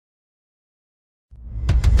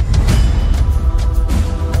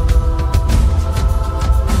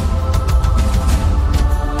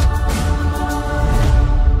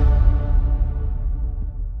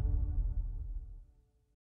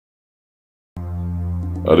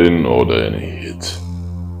I didn't order any hit.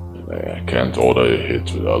 I can't order a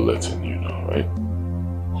hit without letting you know, right?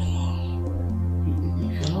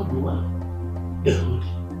 If you're not the one, good.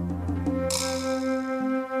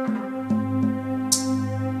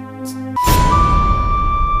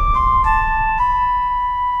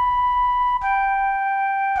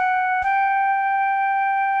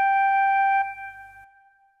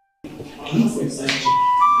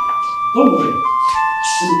 Don't worry.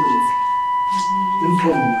 No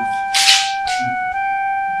problem.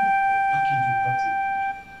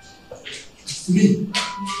 Me.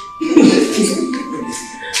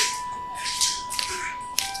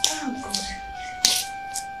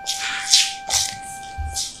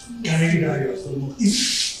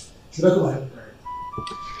 Should I go ahead?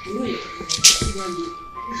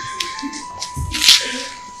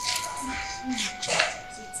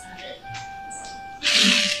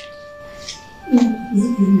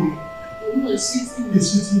 It's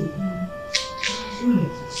sweetie.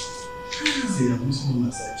 See, I'm missing my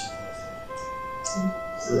massage.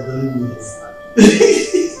 So I don't know.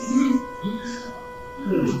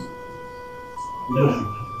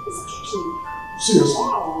 Seriously?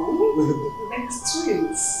 Like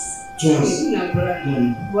twins. Twins? No.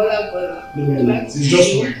 It's just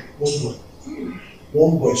one boy.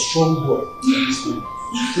 One boy, strong boy. I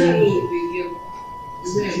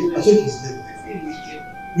think he's dead.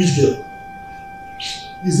 Which girl?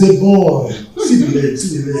 He's a boy. See the leg.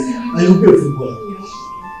 And you'll be a footballer.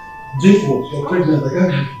 Drink what? You're pregnant. I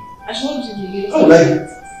can't drink. I told you. I like it.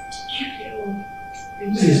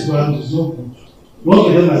 This is brand. It's not good. You want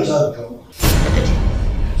to get my child come?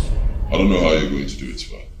 I don't know how you're going to do it,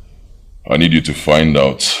 but I need you to find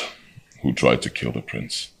out who tried to kill the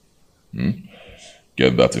prince.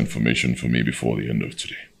 Get that information for me before the end of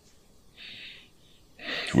today.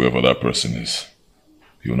 Whoever that person is,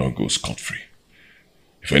 he will not go scot-free.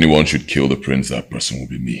 If anyone should kill the prince, that person will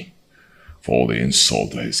be me, for all the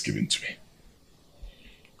insult that is given to me.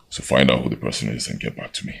 So find out who the person is and get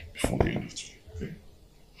back to me before the end of today. Okay?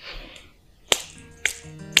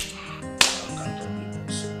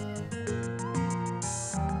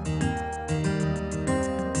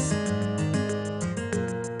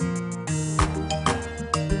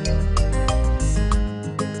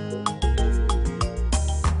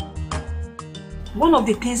 One of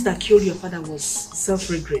the things that killed your father was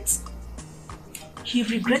self-regret. He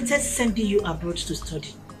regretted sending you abroad to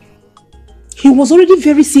study. He was already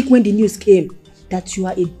very sick when the news came that you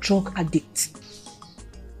are a drug addict.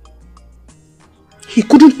 He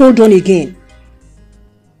couldn't hold on again.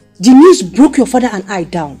 The news broke your father and I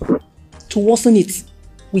down. To worsen it,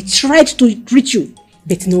 we tried to reach you,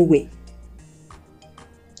 but no way.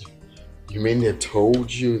 You mean they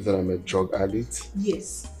told you that I'm a drug addict?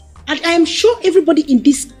 Yes. And I am sure everybody in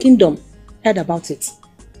this kingdom heard about it.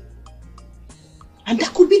 And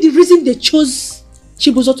that could be the reason they chose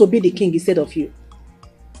Chibuzo to be the king instead of you.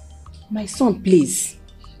 My son, please.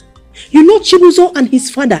 You know Chibuzo and his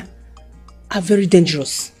father are very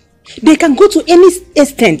dangerous. They can go to any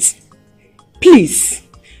extent. Please,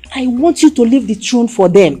 I want you to leave the throne for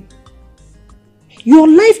them. Your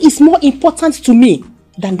life is more important to me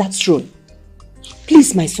than that throne.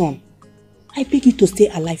 Please, my son. I beg you to stay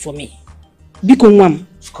alive for me. Biko.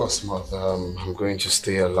 Of course, mother. I'm going to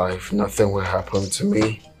stay alive. Nothing will happen to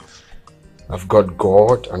me. I've got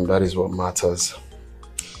God, and that is what matters.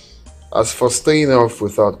 As for staying off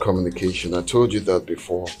without communication, I told you that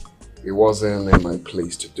before. It wasn't in my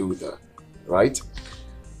place to do that, right?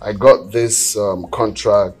 I got this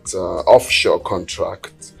contract, offshore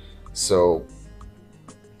contract. So,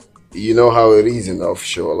 you know how it is in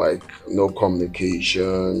offshore, like no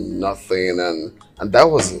communication, nothing, and that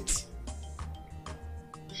was it.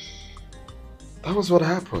 That was what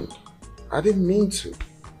happened. I didn't mean to.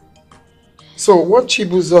 So what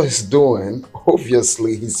Chibuzo is doing,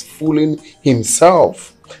 obviously he's fooling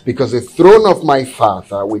himself, because the throne of my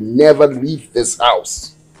father will never leave this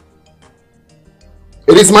house.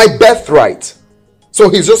 It is my birthright. So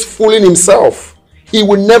he's just fooling himself. He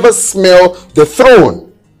will never smell the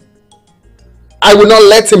throne. I will not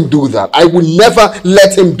let him do that. I will never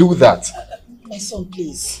let him do that. My son,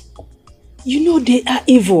 please. You know they are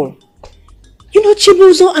evil. You know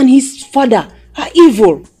Chibuzo and his father are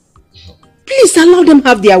evil. Please allow them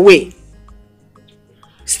have their way.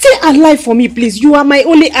 Stay alive for me, please. You are my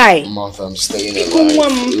only eye. Martha, I'm staying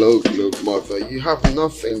alive. Look, Martha, you have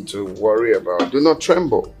nothing to worry about. Do not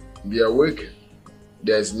tremble. Be awake.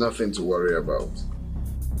 There is nothing to worry about.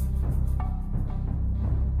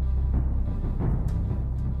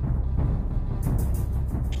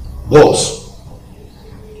 Boss,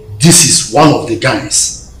 this is one of the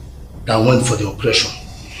guys that went for the operation.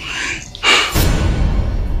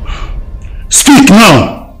 Speak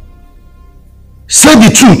now. Say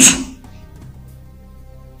the truth.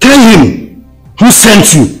 Tell him who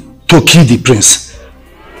sent you to kill the prince.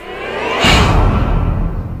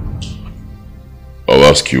 I'll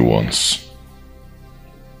ask you once.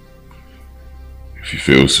 If he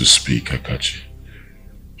fails to speak, Akachi,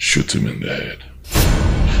 shoot him in the head.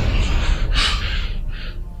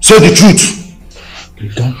 Say the truth.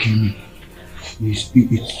 Please don't kill me.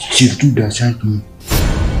 It's Chief Jude that sent me.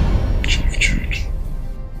 Chief Jude.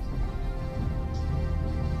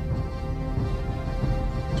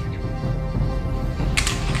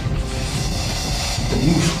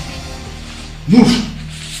 Move. Move.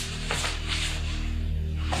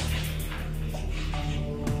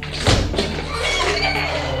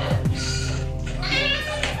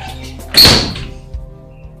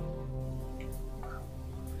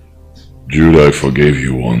 Jude, I forgave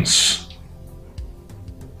you once.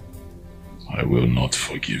 I will not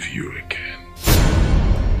forgive you again.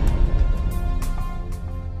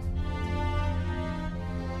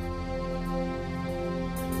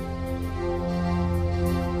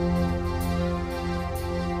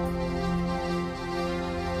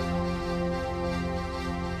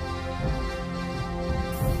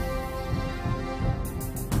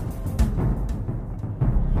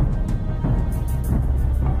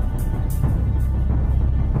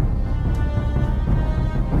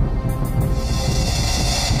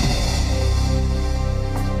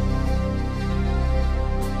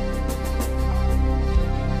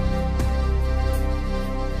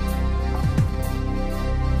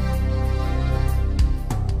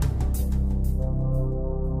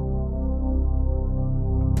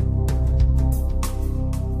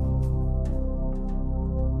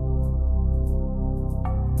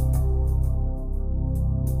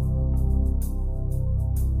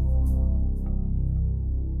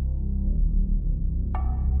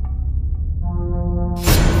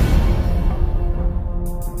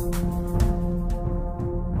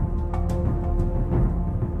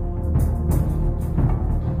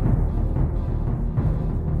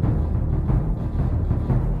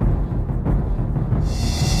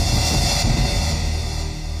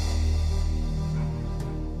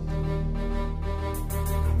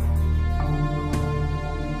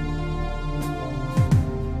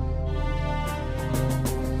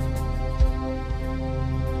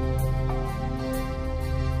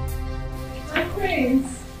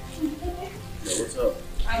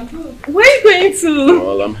 Where are you going to?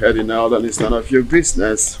 Well, I'm heading out and it's none of your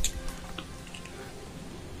business.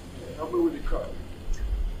 Help me with the car.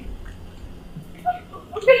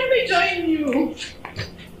 Okay, let me join you.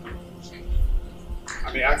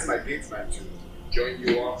 I may ask my date man to join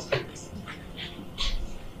you off.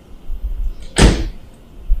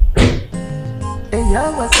 Hey,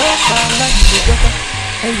 yo, what's up? I like you, Papa.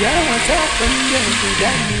 Hey, yo, what's up?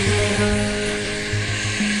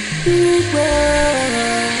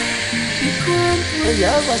 Hey,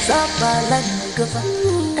 yo, what's up? I like you, Papa.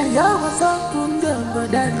 Hey, yo, what's up?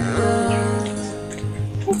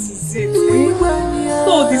 What is it?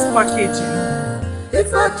 All this packaging.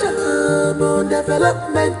 It's not your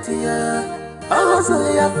development here. I was a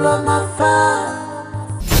from afar.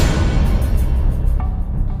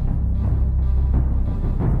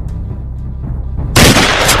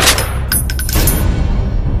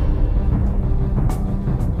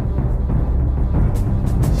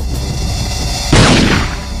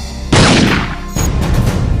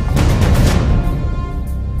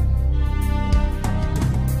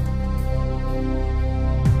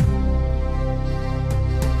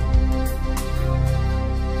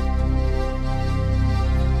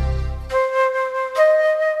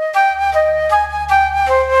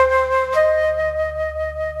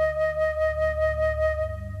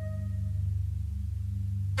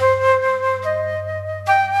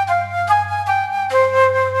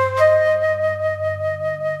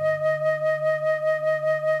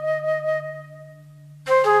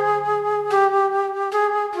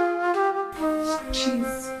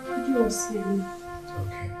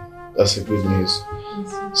 That's a good news.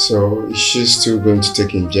 So, is she still going to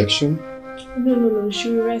take injection? No. She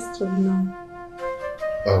will rest for now.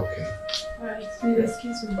 Okay. Alright, please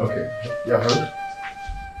excuse me. Okay. Yeah,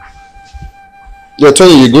 yeah,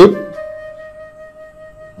 Tony, you good?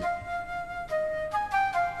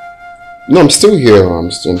 No, I'm still here. I'm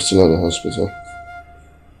still at the hospital.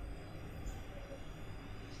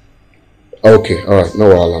 Okay, alright. No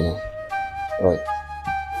wahala now. Alright.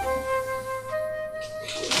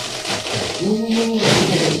 No.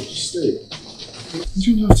 Stay.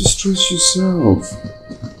 You don't have to stress yourself.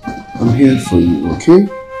 I'm here for you, okay?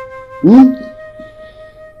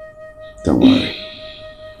 Don't worry.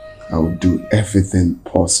 I will do everything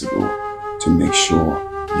possible to make sure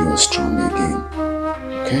you're strong again.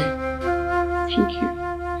 Okay? Thank you.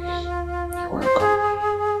 You're welcome.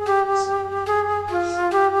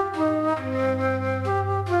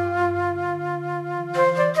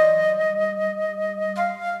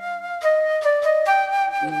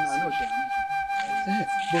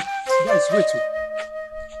 But guys, wait.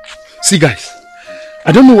 See guys,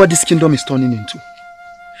 I don't know what this kingdom is turning into.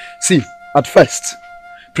 See, at first,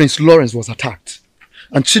 Prince Lawrence was attacked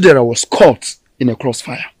and Chidera was caught in a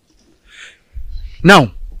crossfire.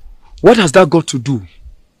 Now, what has that got to do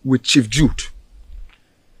with Chief Jude?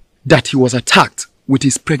 That he was attacked with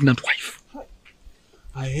his pregnant wife.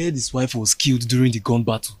 I heard his wife was killed during the gun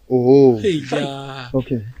battle. Oh. Hey, yeah.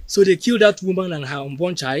 Okay. So they killed that woman and her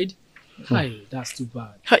unborn child? Hi, that's too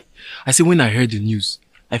bad. Hi. I say when I heard the news,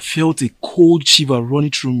 I felt a cold shiver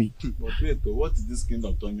running through me. But wait, what is this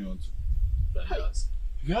kingdom turning on to?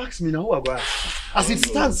 If you ask me now, who are going? As it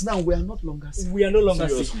stands now, we are not longer sick. We are no longer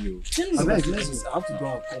sick. I have to go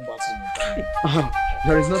and come back to my time.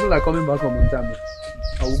 There is nothing like coming back home on time.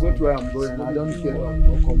 I will go to where I'm going. I don't care.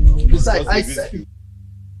 Besides, I said.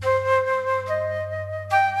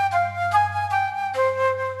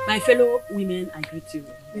 My fellow women, I greet you.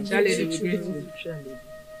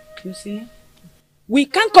 You see? We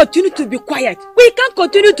can't continue to be quiet. We can't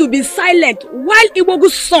continue to be silent while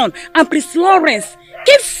Iwogu's son and Prince Lawrence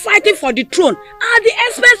keep fighting for the throne at the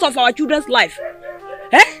expense of our children's life.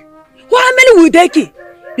 Eh? How many will they kill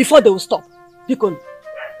before they will stop? Because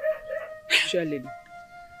Lady,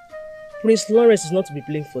 Prince Lawrence is not to be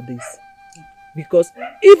blamed for this. Because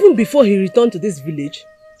even before he returned to this village,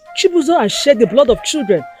 Chibuzo has shed the blood of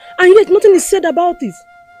children, and yet nothing is said about it.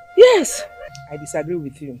 Yes. I disagree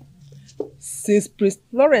with you. Since Prince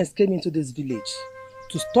Lawrence came into this village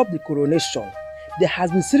to stop the coronation, there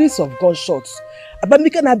has been a series of gunshots.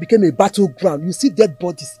 Abamika now became a battleground. You see dead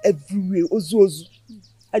bodies everywhere. Ozu.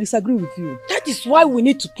 I disagree with you. That is why we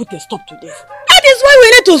need to put a stop to this. That is why we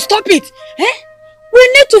need to stop it. Eh? We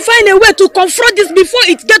need to find a way to confront this before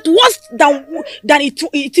it gets worse than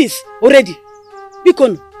it is already.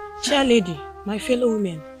 Bikon. Chair lady, my fellow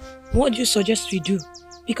women, what do you suggest we do?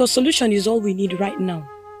 Because solution is all we need right now.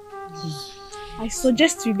 I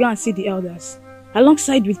suggest we go and see the elders,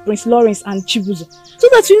 alongside with Prince Lawrence and Chibuzo, so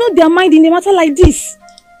that we know their mind in a matter like this.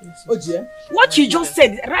 What you just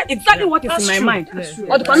said, right? Exactly what is in my mind.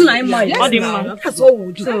 That's all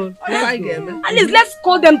we do. So, at least let's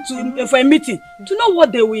call them for a meeting to know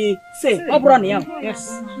what they will say.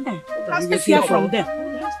 Yes. Let's hear from them.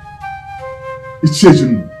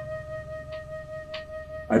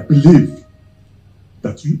 I believe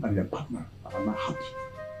that you and your partner are not happy.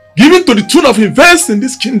 Given to the tune of events in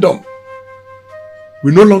this kingdom,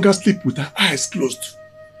 we no longer sleep with our eyes closed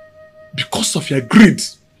because of your greed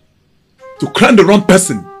to crown the wrong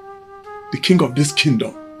person, the king of this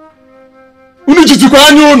kingdom.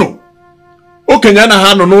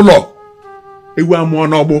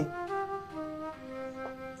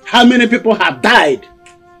 How many people have died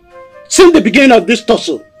since the beginning of this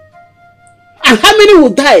tussle? And how many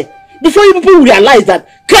will die before you people realize that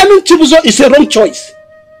crowning Chibuzo is a wrong choice?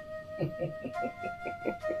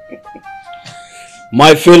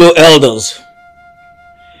 My fellow elders,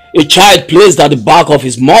 a child placed at the back of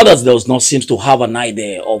his mother's does not seem to have an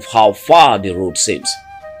idea of how far the road seems.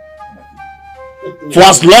 For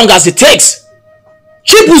as long as it takes,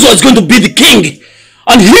 Chibuzo is going to be the king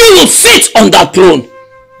and he will sit on that throne.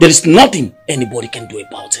 There is nothing anybody can do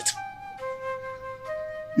about it.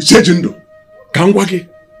 Ichejindo, kangwage,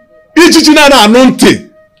 ijijina na anonte,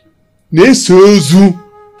 nesozu,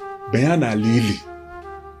 bayana lili.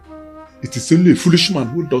 It is only a foolish man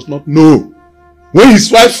who does not know when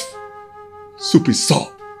his wife's soup is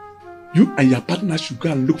sour. You and your partner should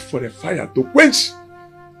go and look for a fire to quench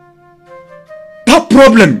that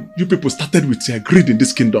problem you people started with your greed in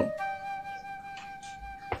this kingdom.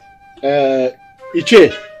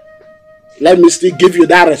 Iche, let me still give you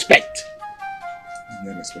that respect.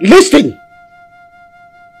 Listen,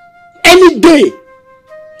 any day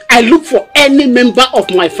I look for any member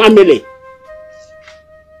of my family,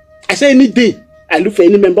 I say any day I look for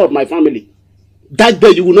any member of my family, that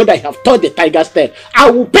day you will know that I have taught the tiger's tail. I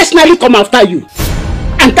will personally come after you.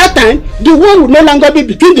 And that time, the war will no longer be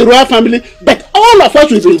between the royal family, but all of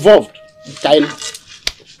us will be involved. China.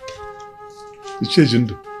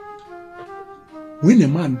 When a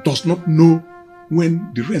man does not know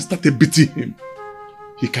when the rain started beating him,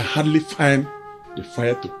 he can hardly find the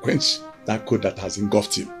fire to quench that cold that has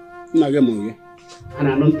engulfed him.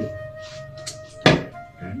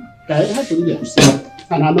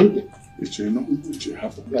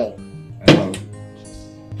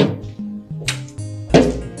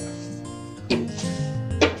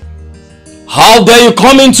 How dare you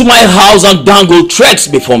come into my house and dangle threats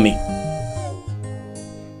before me?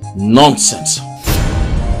 Nonsense.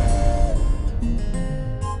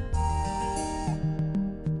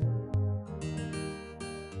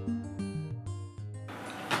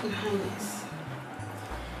 Your Highness,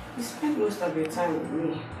 you spend most of your time with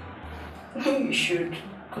me. You should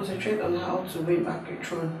concentrate on how to win back your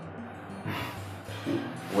throne.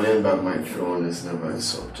 Winning back my throne is never a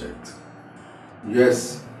subject.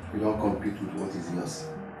 Yes, you don't compete with what is yours.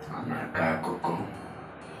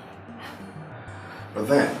 But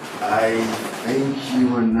then, I think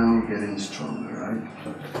you are now getting stronger, right?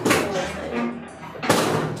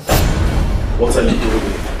 What are you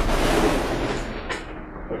doing?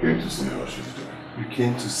 I came to see how she's doing. You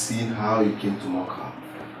came to see how you came to mock her.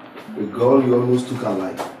 The girl you almost took her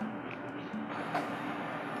life.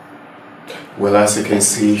 Well, as you can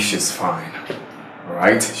see, she's fine.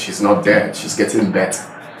 Alright? She's not dead. She's getting better.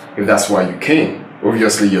 If that's why you came,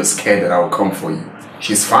 obviously you're scared that I will come for you.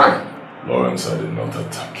 She's fine. Lawrence, I did not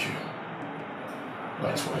attack you.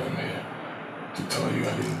 That's why I'm here. To tell you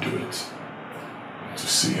I didn't do it. And to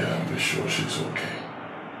see her and be sure she's okay.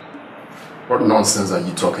 What nonsense are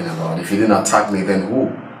you talking about? If you didn't attack me, then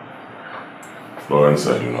who? Lawrence,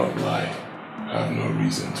 I do not lie. I have no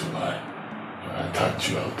reason to lie. If I attacked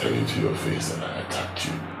you, I'll tell you to your face that I attacked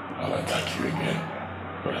you. I'll attack you again.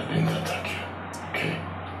 But I didn't attack you. Okay?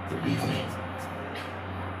 Believe me.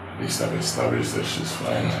 At least I've established that she's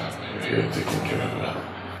fine. You're here taking care of her.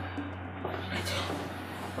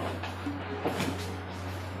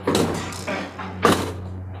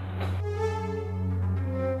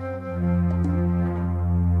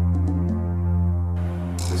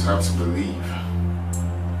 It's hard to believe.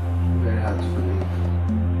 Very hard to believe.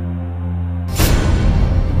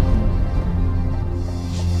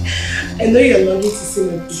 I know you're longing to see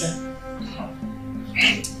my brother.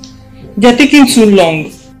 They're taking too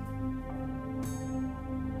long.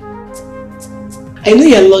 I know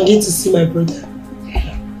you're longing to see my brother.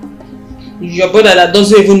 Your brother that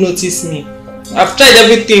doesn't even notice me. I've tried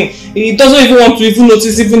everything. He doesn't even want to even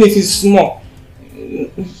notice, even if it's small.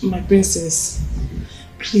 My princess,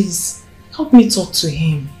 please, help me talk to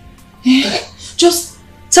him. Just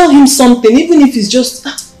tell him something, even if it's just,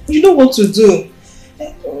 you know what to do.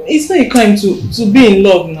 It's not a crime to be in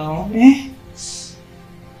love now.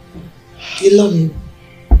 You love him.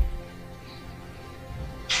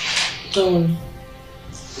 Don't worry.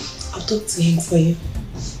 I'll talk to him for you.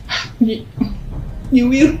 You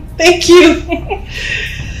will? Thank you.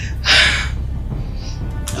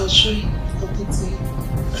 I'll show you. I'll talk to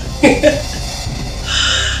him.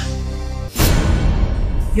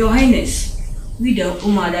 Your Highness, we the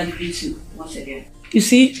Umada greet you once again. You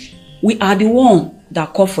see, we are the one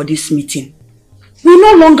that called for this meeting. We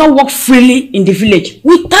no longer walk freely in the village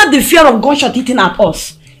without the fear of gunshot hitting at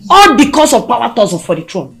us. All because of power tussle for the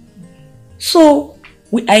throne. So,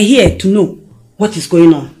 we are here to know what is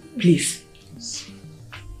going on. Please.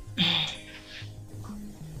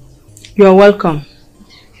 You are welcome.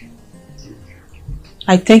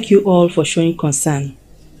 I thank you all for showing concern.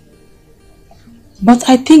 But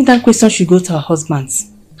I think that question should go to our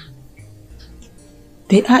husbands.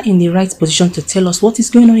 They are in the right position to tell us what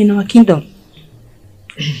is going on in our kingdom.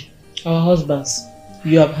 Our husbands,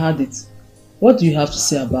 you have heard it. What do you have to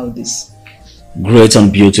say about this? Great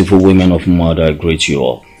and beautiful women of mother, I greet you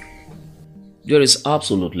all. There is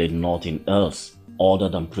absolutely nothing else other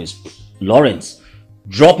than Prince Lawrence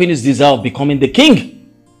dropping his desire of becoming the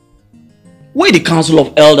king. We, the council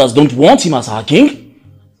of elders, don't want him as our king.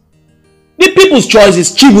 The people's choice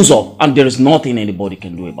is Chibuzo, and there is nothing anybody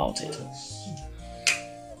can do about it.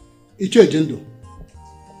 It's your agenda.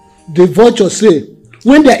 The vultures say,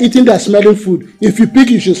 when they are eating their smelling food, if you pick,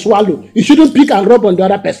 you should swallow. You shouldn't pick and rub on the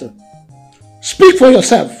other person. Speak for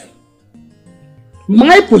yourself.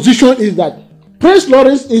 My position is that Prince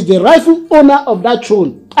Lawrence is the rightful owner of that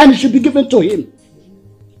throne, and it should be given to him.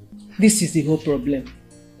 This is the whole problem.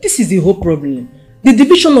 This is the whole problem. The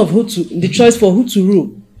division of the choice for who to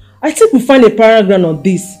rule. I think we find a paragraph on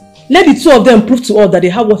this. Let the two of them prove to us that they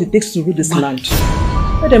have what it takes to rule this land.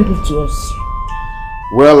 Let them prove to us.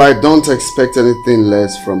 Well, I don't expect anything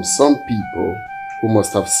less from some people who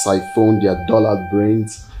must have siphoned their dullard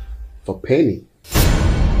brains for penny.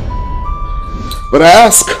 But I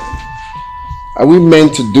ask, are we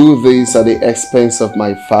meant to do this at the expense of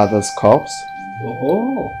my father's corpse?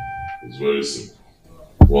 Oh, it's very simple.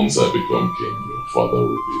 Once I become king, your father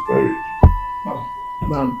will be buried.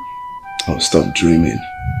 Ma'am. Oh, stop dreaming.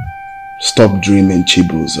 Stop dreaming,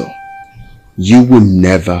 Chibuzo. You will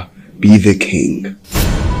never be the king.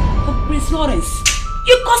 But Prince Lawrence,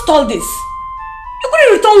 you caused all this. You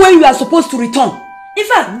couldn't return when you are supposed to return. In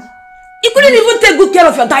fact, you couldn't even take good care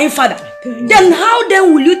of your dying father. Then how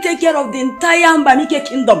then will you take care of the entire Mbanike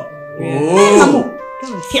kingdom? Oh.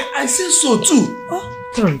 Yeah, I say so too.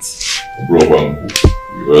 Thanks. Brother,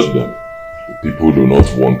 you heard them. The people do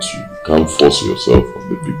not want you. You can't force yourself on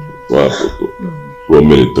the people. Pro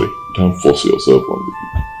military. You can't force yourself on the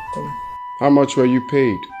people. How much were you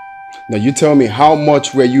paid? Now you tell me how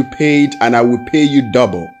much were you paid and I will pay you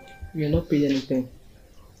double. We are not paid anything.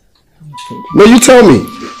 No, you tell me.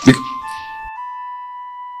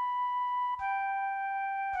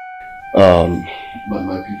 But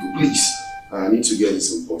my people, please, I need to get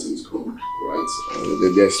this important call, right?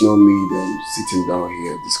 There's no need sitting down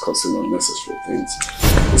here discussing unnecessary things.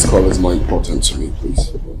 This call is more important to me,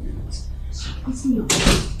 please.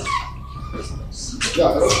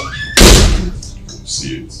 Yeah.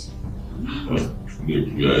 See it. The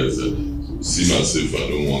guy said, see myself, I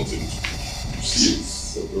don't want him to see it.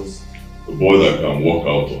 The boy that can walk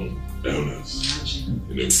out on elders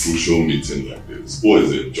in a crucial meeting like this, boy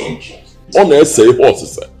is a junkie.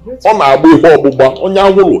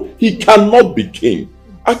 He cannot be king.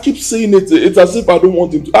 I keep saying it, it's as if I don't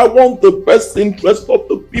want him to. I want the best interest of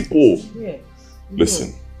the people. Yes.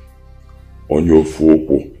 Listen, on your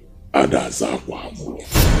foco, that's the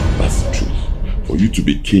truth. For you to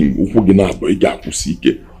be king,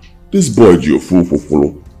 this boy your fool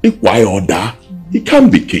follow. He can't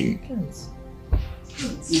be king.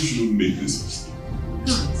 You shouldn't make this mistake.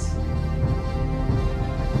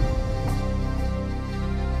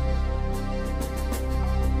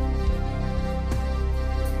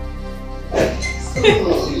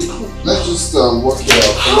 Let's just work it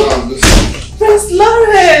out. Prince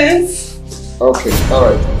Lawrence! Okay,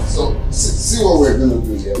 alright. So, see what we're gonna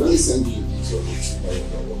do here. Let me send you the details.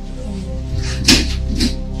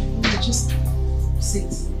 Just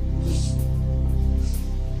sit.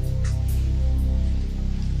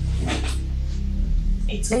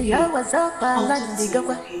 It's okay. Hey, what's up?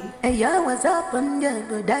 Hey, what's up? So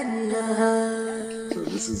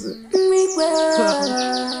this is it.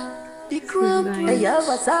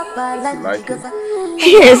 Like it?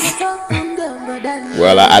 Yes.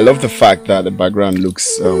 Well, I love the fact that the background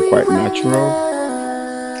looks quite natural.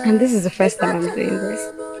 And this is the first time I'm doing this.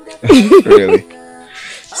 Really?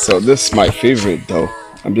 So this is my favorite though.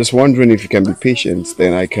 I'm just wondering if you can be patient,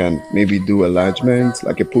 then I can maybe do enlargement,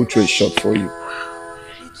 like a portrait shot for you.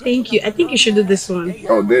 Thank you. I think you should do this one.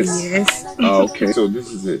 Oh, this? Yes. Oh, okay. So this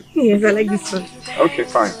is it? Yes, I like this one. Okay,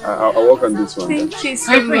 fine. I'll work on this one. Thank you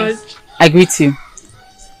so much. I greet you.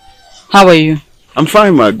 How are you? I'm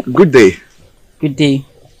fine, ma. Good day. Good day.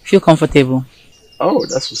 Feel comfortable. Oh,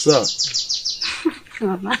 that's what's up.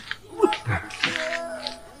 Mama. Oh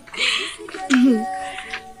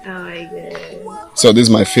my god. So this is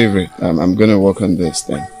my favorite. I'm gonna work on this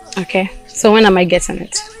then. Okay. So when am I getting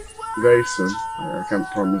it? Very soon. I can't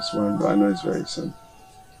promise when, but I know it's very soon.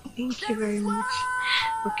 Thank you very much.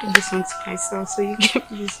 Okay, this one's myself, so you get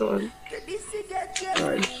this one.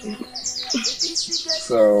 Alright.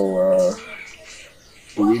 So,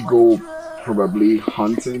 do we go probably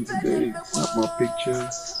hunting today? Snap more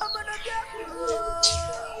pictures?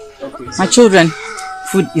 Okay, My children,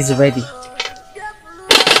 food is ready.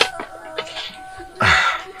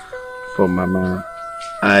 For Mama,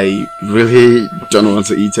 I really don't want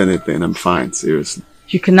to eat anything. I'm fine, seriously.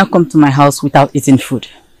 You cannot come to my house without eating food.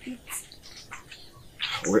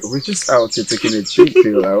 We're just out here taking a cheap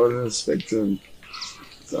pill. I wasn't expecting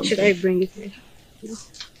something. Should I bring it here?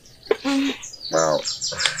 Wow.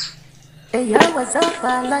 Hey, what's up?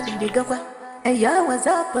 I like the go. Hey, what's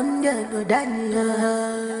up? I'm good.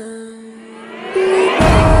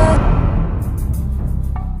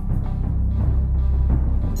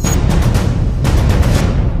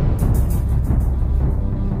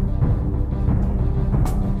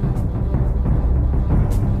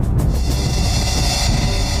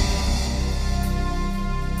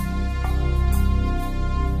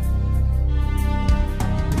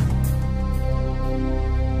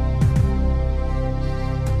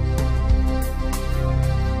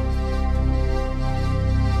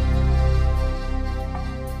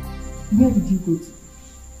 Where did you go to?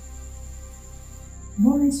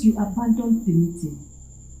 Lawrence, you abandoned the meeting.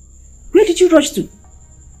 Where did you rush to?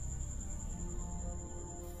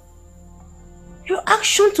 Your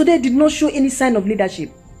action today did not show any sign of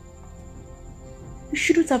leadership. You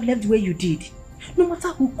shouldn't have left where you did. No matter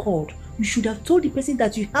who called, you should have told the person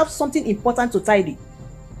that you have something important to tidy.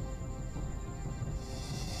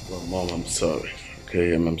 Well, Mom, I'm sorry.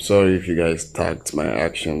 Okay, I'm sorry if you guys tagged my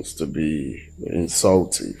actions to be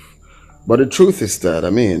insultive. But the truth is that,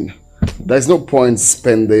 There's no point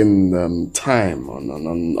spending time on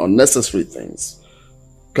unnecessary things.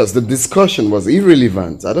 Because the discussion was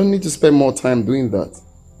irrelevant. I don't need to spend more time doing that.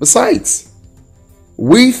 Besides,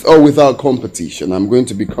 with or without competition, I'm going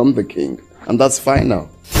to become the king. And that's fine now.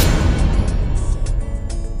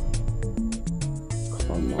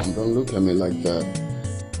 Come on, don't look at me like that.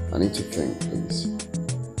 I need to think, please.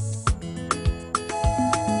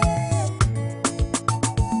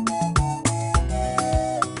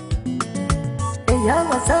 Yeah,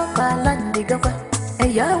 what's up, Alandigawa?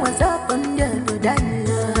 Yeah, what's up,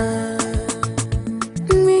 Underdana?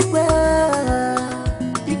 Me,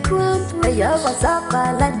 the crown. Yeah, what's up,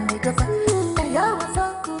 Alandigawa? Yeah, what's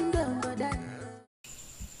up, Underdana?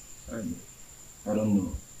 I don't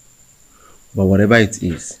know. But whatever it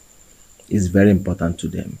is, it's very important to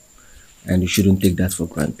them. And you shouldn't take that for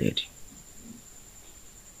granted.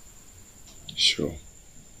 Sure.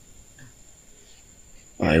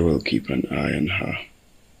 I will keep an eye on her.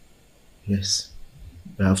 Yes.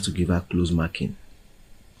 We have to give her close marking.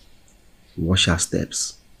 Watch her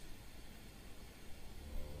steps.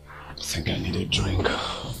 I think I need a drink.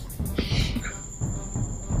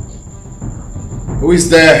 Who is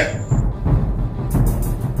there?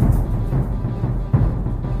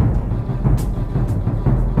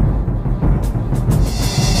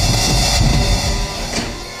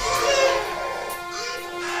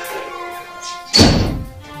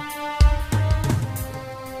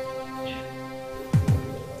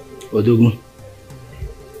 Odogun,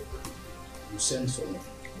 you sent for me.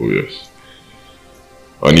 Oh yes.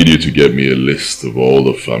 I need you to get me a list of all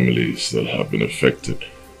the families that have been affected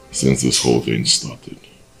since this whole thing started.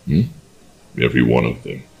 Every one of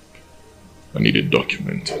them. I need it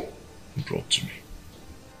documented and brought to me.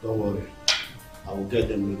 Don't worry. I will get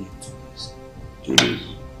them ready in 2 days. 2 days?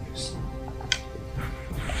 Yes.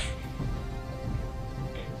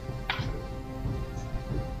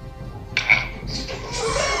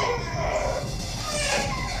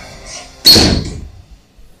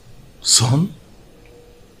 Son,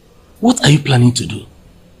 what are you planning to do?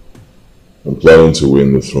 I'm planning to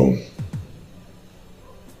win the throne.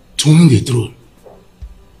 To win the throne?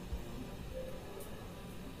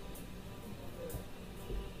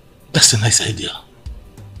 That's a nice idea.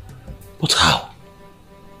 But how?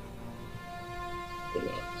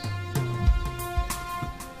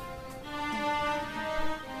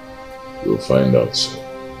 You'll find out soon.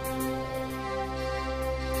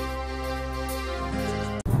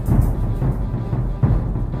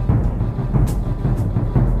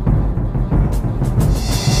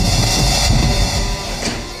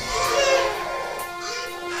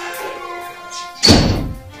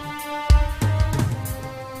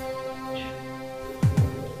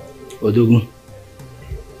 Odogun,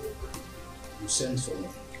 you sent for me.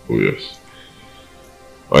 Oh yes.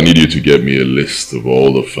 I need you to get me a list of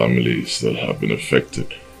all the families that have been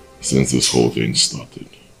affected since this whole thing started.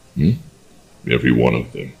 Every one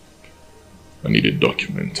of them. I need it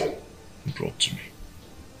documented and brought to me.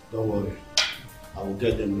 Don't worry. I will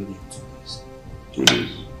get them ready in 2 days. 2 days?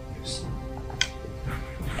 Yes.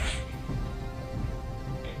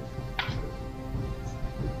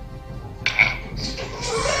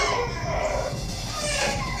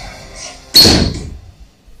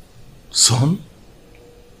 Son,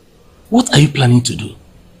 what are you planning to do?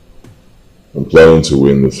 I'm planning to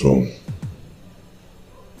win the throne.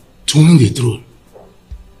 To win the throne?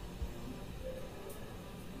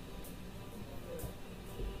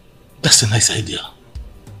 That's a nice idea.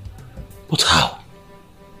 But how?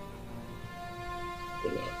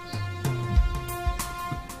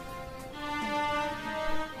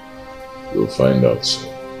 You'll find out soon.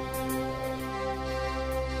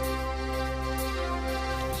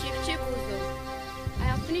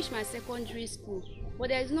 My secondary school, but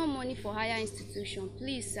there is no money for higher institution.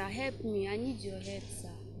 Please, sir, help me. I need your help,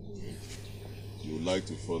 sir. You would like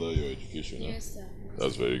to further your education? Yes, sir.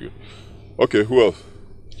 That's very good. Okay, who else?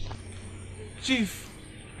 Chief,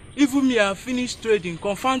 even me, I finished trading,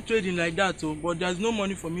 confirmed trading like that, but there's no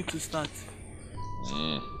money for me to start.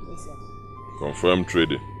 Yes, sir. Confirmed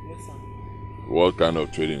trading? Yes, sir. What kind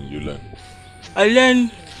of trading did you learn? I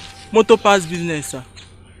learned motor parts business, sir.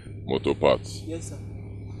 Motor parts? Yes, sir.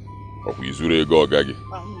 Izuru ego ogagi.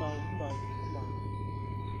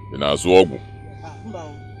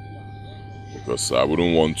 Because I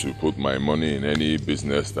wouldn't want to put my money in any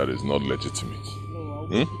business that is not legitimate.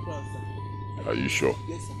 No, Are you sure?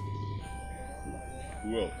 Yes, sir.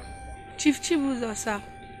 Who else? Chief Chibuzo, sir.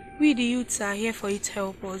 We the youths are here for you to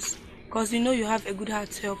help us. Because we know you have a good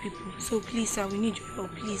heart to help people. So please, sir, we need your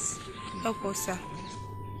help. Please, help us, sir.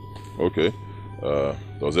 Okay.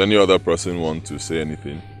 Does any other person want to say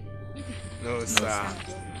anything? No, sir.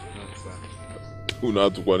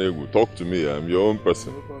 Talk to me, I'm your own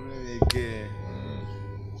person.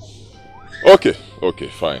 Okay,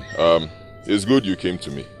 fine. It's good you came to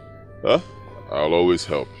me. Huh? I'll always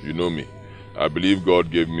help, you know me. I believe God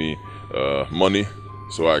gave me money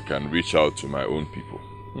so I can reach out to my own people.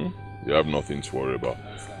 You have nothing to worry about.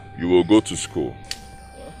 You will go to school.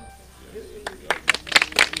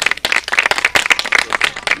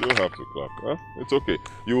 You don't have to clap, huh? It's okay.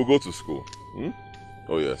 You will go to school.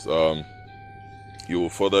 Oh yes, you will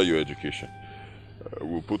further your education.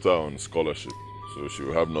 We'll put her on scholarship, so she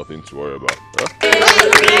will have nothing to worry about. Huh?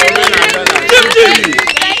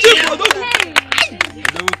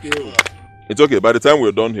 It's okay. By the time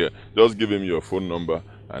we're done here, just give him your phone number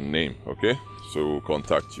and name, okay? So we'll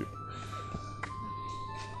contact you.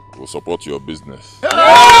 We'll support your business.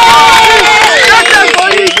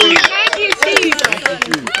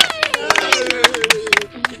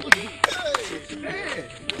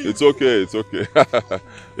 It's okay.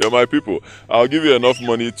 You're my people. I'll give you enough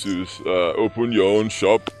money to open your own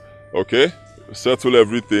shop, okay? Settle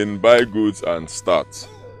everything, buy goods and start.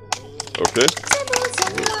 Okay?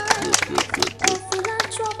 Good.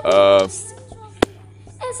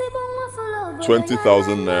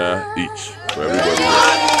 20,000 naira each for everybody.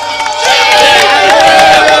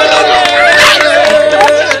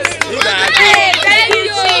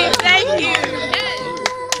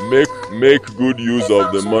 Make good use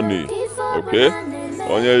of the money, okay?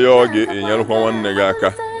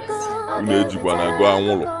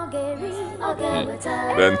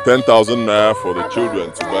 Then 10,000 naira for the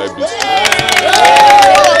children to buy biscuits.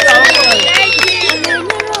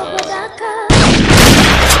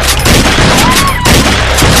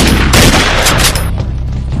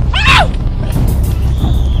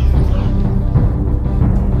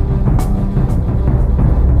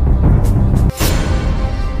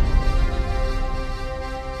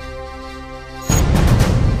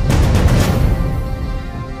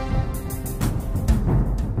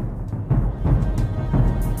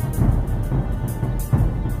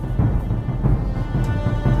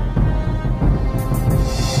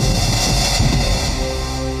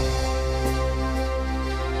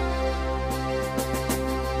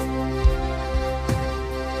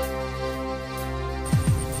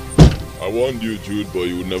 I warned you, Jude, but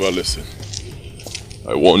you would never listen.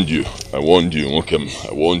 I warned you, Nwokem.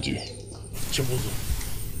 I warned you. Chibuzo,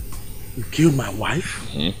 you killed my wife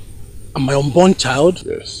and my unborn child?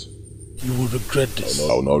 Yes. You will regret this.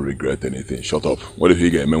 I will not regret anything. Shut up. What if you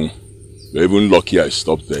get me? You're even lucky I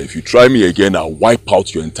stopped there. If you try me again, I'll wipe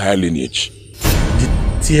out your entire lineage. The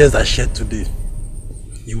tears I shed today,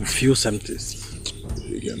 you will feel something.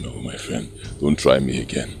 Again, no, my friend. Don't try me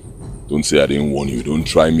again. Don't say I didn't warn you. Don't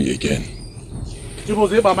try me again. Shut up,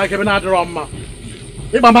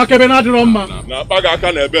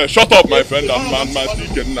 my friend. That man,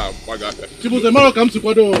 Tomorrow comes to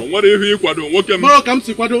Kwado. What if he Kwado? Tomorrow comes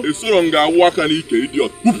to Kwado. It's so long I walk and eat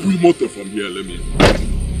idiot. Whoop we motor from here, let me.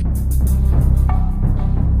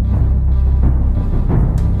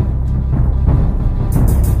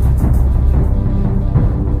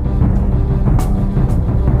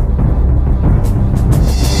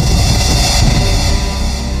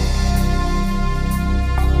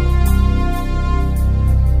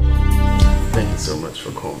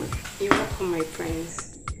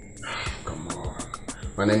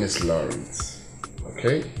 My name is Lawrence.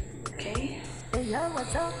 Okay? Okay.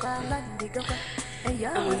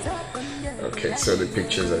 Okay, so the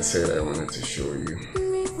pictures I said I wanted to show you.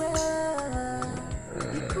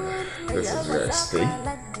 This is where I stay.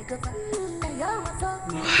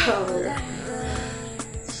 Yeah.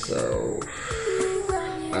 So,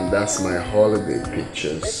 and that's my holiday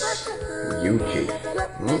pictures in UK.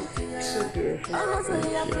 So beautiful. Thank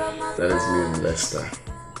you. That is me in Leicester.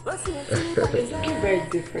 It's looking very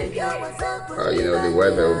different. You know, the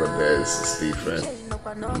weather over there is different.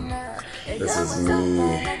 This is me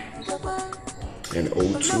in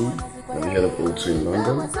O2. Have you heard of O2 in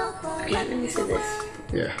London? Okay, let me see this.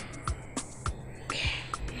 Yeah.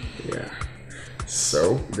 Yeah.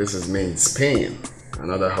 So, this is me in Spain.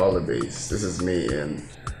 Another holidays. This is me in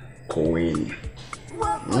Coin.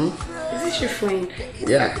 Is this your friend?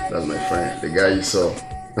 Yeah, that's my friend. The guy you saw.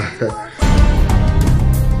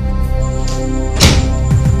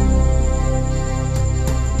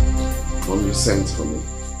 Mom, you sent for me.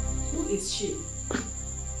 Who is she?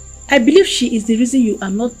 I believe she is the reason you are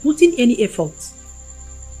not putting any effort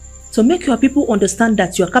to make your people understand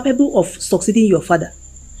that you are capable of succeeding your father.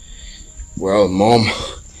 Well, Mom,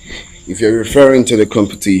 if you're referring to the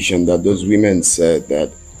competition that those women said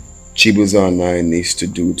that Chibuzo and I needs to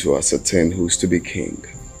do to ascertain who's to be king,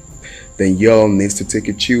 then y'all needs to take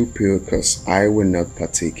a chill pill because I will not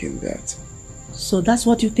partake in that. So that's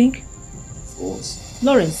what you think? Of course.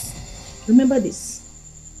 Lawrence, remember this.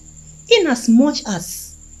 In as much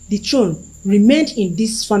as the throne remained in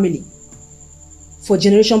this family for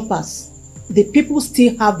generation past, the people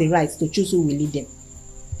still have the right to choose who will lead them.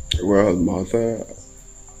 Well, Mother,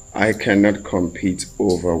 I cannot compete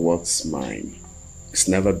over what's mine. It's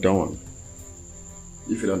never done.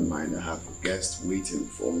 If you don't mind, I have a guest waiting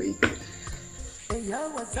for me.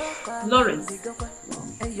 Lawrence,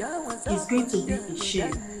 it's going to be a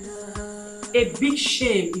shame. A big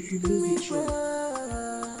shame if you lose the throne.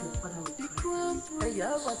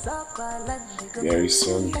 Very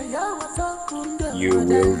soon, you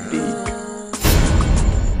will be.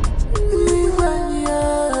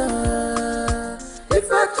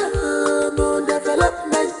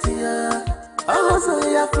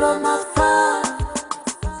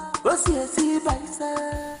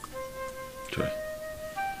 Okay.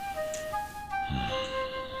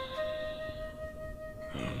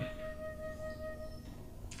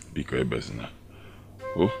 Biko Ebezina.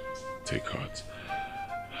 Oh, take heart.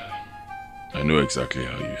 I know exactly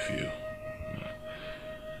how you feel.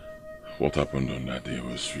 What happened on that day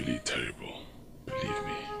was really terrible. Believe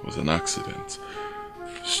me, it was an accident.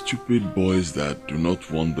 Stupid boys that do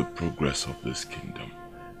not want the progress of this kingdom.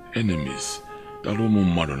 Enemies.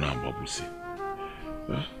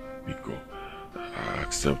 Biko, I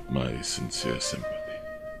accept my sincere sympathy.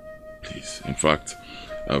 Please. In fact,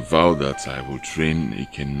 I vow that I will train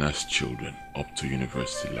Ikenna's children up to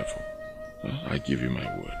university level. I give you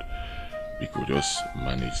my word. Biko, just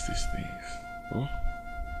manage these things. Oh?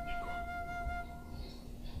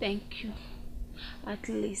 Thank you. At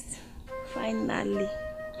least, finally,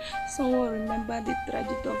 someone remembered the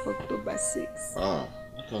tragedy of October 6th. I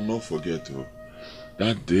cannot forget. Oh.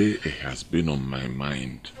 That day it has been on my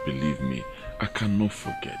mind. Believe me, I cannot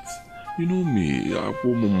forget. You know me, I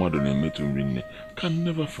can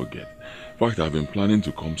never forget. In fact, I've been planning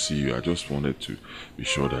to come see you. I just wanted to be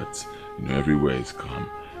sure that everywhere is calm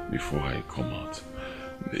before I come out.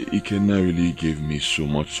 Ikenna really gave me so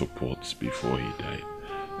much support before he died.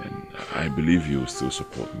 And I believe he will still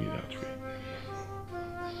support me that way.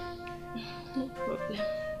 No problem.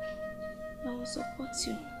 I will support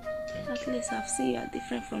you. At least I've seen you are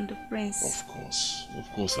different from the prince. Of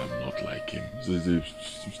course I'm not like him. He's a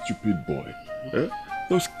stupid boy. Eh?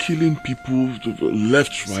 Just killing people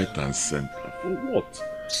left, right and center. For what?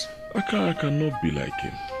 I cannot be like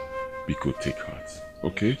him. Biko, take heart.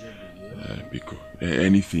 Okay? Biko,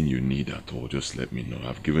 anything you need at all, just let me know.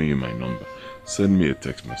 I've given you my number. Send me a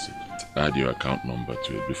text message. Add your account number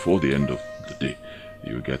to it. Before the end of the day,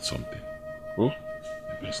 you will get something. Oh?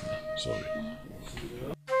 Sorry.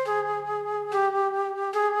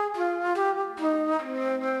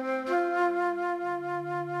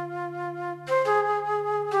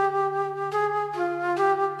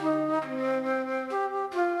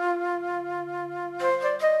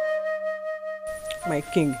 My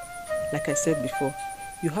king, like I said before,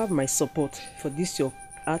 you have my support for this your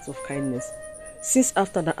act of kindness. Since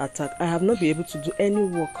after that attack, I have not been able to do any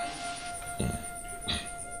work.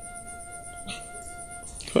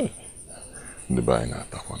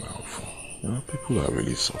 People are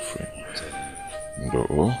really suffering.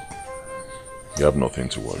 You have nothing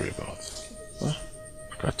to worry about.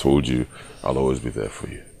 Like I told you, I'll always be there for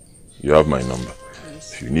you. You have my number.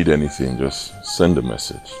 If you need anything, just send a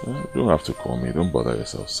message. You don't have to call me. Don't bother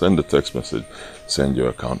yourself. Send a text message. Send your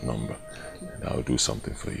account number. And I'll do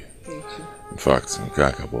something for you. Thank you. In fact,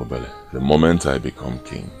 the moment I become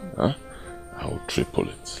king, I will triple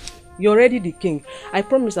it. You're already the king. I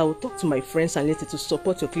promise I will talk to my friends and later to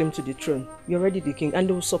support your claim to the throne. You're already the king and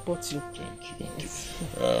they will support you. Thank you.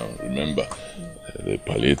 Remember, the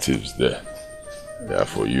palliatives there, they are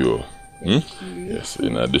for you. Yes,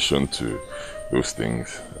 in addition to those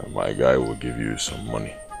things, my guy will give you some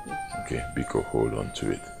money. Okay, Biko, hold on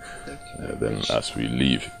to it. Then as we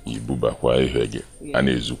leave, Ibuba Hwai and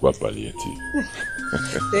Izukwa palliative.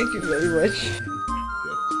 Thank you very much.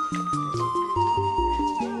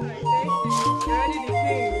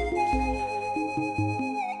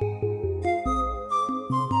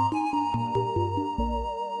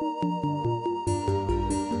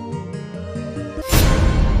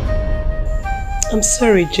 I'm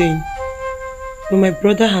sorry, Jane, but my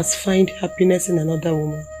brother has found happiness in another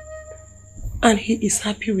woman, and he is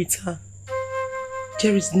happy with her.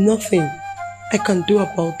 There is nothing I can do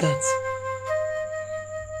about that.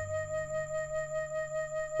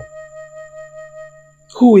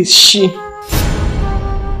 Who is she?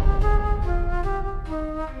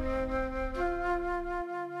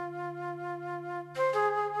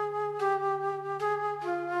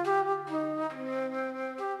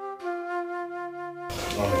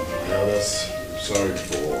 sorry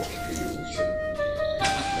for keeping you waiting.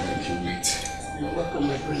 Thank you, wait. You're welcome,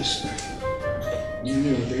 my prince.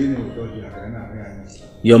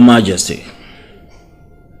 Your Majesty,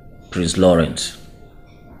 Prince Lawrence,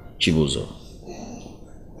 Chibuzo,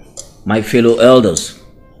 my fellow elders,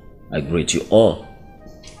 I greet you all.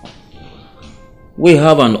 We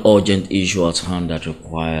have an urgent issue at hand that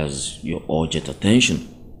requires your urgent attention.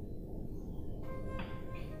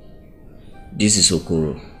 This is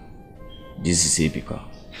Okoro. This is Epika.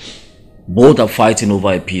 Both are fighting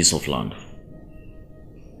over a piece of land.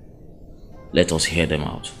 Let us hear them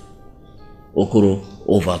out. Okoro,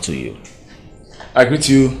 over to you. I greet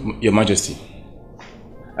you, Your Majesty.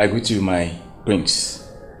 I greet you, my prince,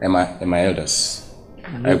 and my elders.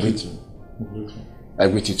 I greet you. I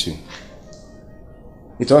greet you too.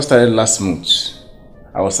 It all started last month.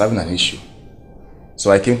 I was having an issue.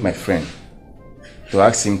 So I came to my friend to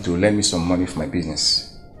ask him to lend me some money for my business.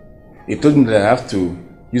 He told me that I have to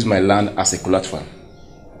use my land as a collateral,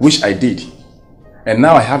 which I did. And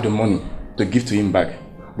now I have the money to give to him back.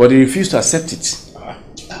 But he refused to accept it.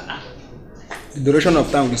 The duration of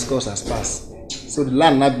time we discussed has passed. So the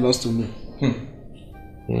land now belongs to me.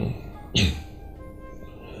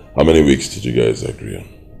 How many weeks did you guys agree on?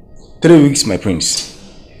 3 weeks, my prince.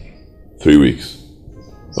 3 weeks?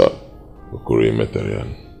 Okoro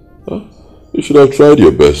Metarian. You should have tried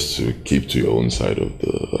your best to keep to your own side of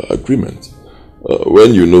the agreement.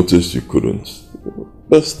 When you noticed you couldn't,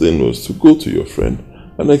 best thing was to go to your friend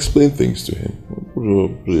and explain things to him.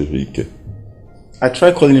 I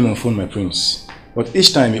tried calling him on phone, my prince, but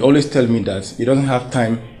each time he always tells me that he doesn't have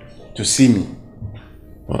time to see me.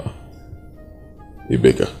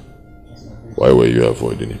 Ibeka, why were you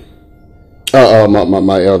avoiding him?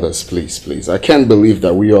 My elders, please. I can't believe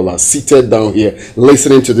that we all are seated down here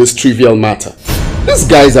listening to this trivial matter. These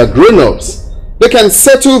guys are grown-ups. They can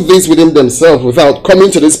settle this within themselves without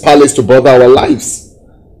coming to this palace to bother our lives.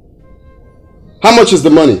 How much is the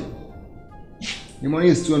money? The money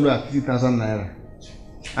is 250,000 naira.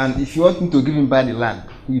 And if you want me to give him back the land,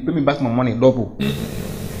 he will pay me back my money double. This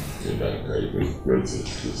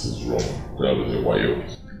is wrong.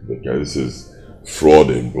 This is fraud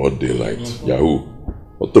in broad daylight. Yahoo.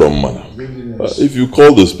 If you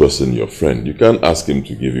call this person your friend, you can't ask him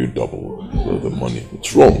to give you double the money.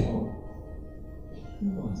 It's wrong.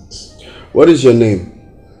 What is your name?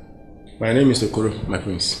 My name is Okoro, my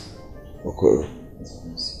prince. Okoro.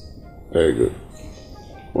 Very good.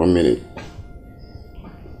 1 minute.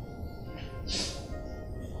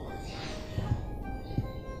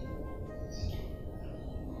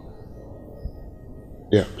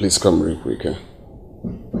 Yeah, please come real quick.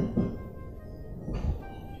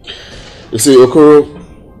 You see, Okoro,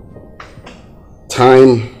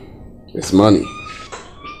 time is money.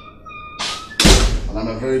 And I'm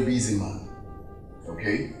a very busy man.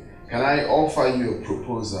 Okay? Can I offer you a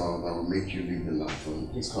proposal that will make you leave the land for me?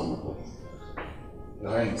 Please come up.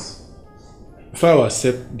 Your Highness, if I will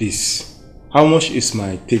accept this, how much is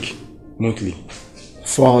my take monthly?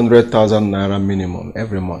 400,000 naira minimum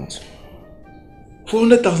every month.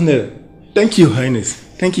 400,000 naira. Thank you, Highness.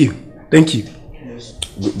 Thank you. Thank you. Yes.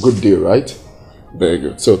 Good deal, right? Very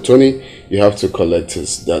good. So, Tony, you have to collect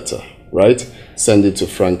his data, right? Send it to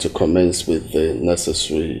Frank to commence with the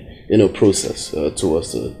necessary, process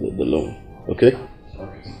towards the loan. Okay?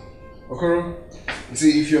 Okay. Okoro, you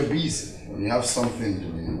see, if you're busy and you have something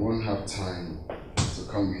doing, you won't have time to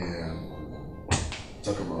come here and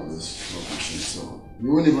talk about this location. So,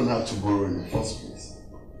 you won't even have to borrow in the first place.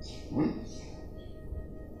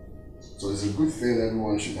 So it's a good thing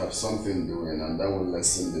everyone should have something doing, and that will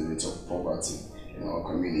lessen the rate of poverty in our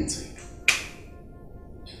community.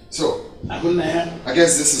 So, I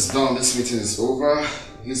guess this is done. This meeting is over.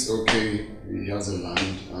 He's okay. He has a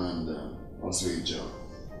land and also a job.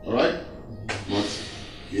 Alright? But,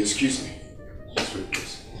 you excuse me. Just wait,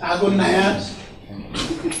 please.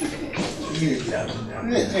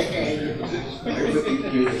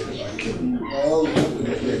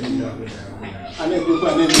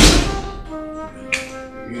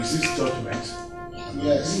 Is this judgment?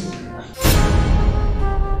 Yes.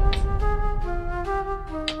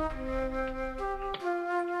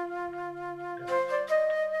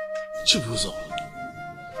 Chibuzo,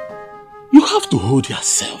 you have to hold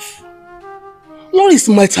yourself. Lawrence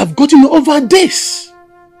might have gotten over this.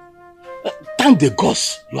 Thank the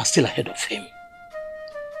gods you are still ahead of him.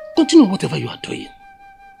 Continue whatever you are doing.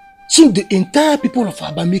 Soon the entire people of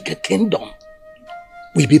Abamike Kingdom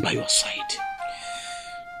will be by your side.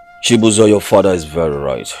 Chibuzo, your father is very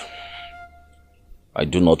right. I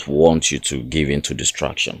do not want you to give in to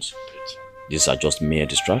distractions. These are just mere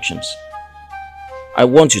distractions. I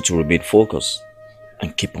want you to remain focused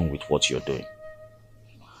and keep on with what you're doing.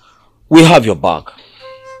 We have your back.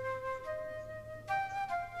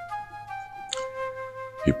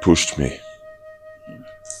 He pushed me,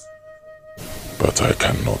 but I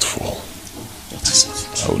cannot fall.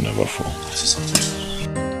 I will never fall.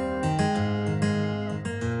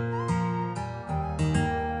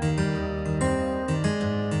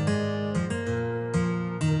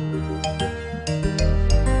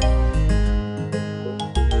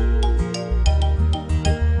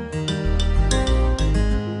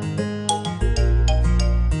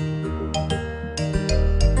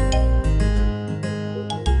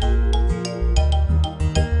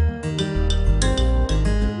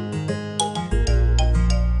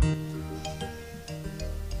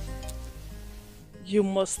 You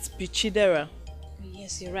must be Chidera.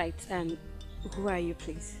 Yes, you're right. And who are you,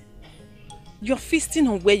 please? You're feasting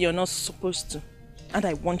on where you're not supposed to. And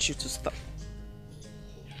I want you to stop.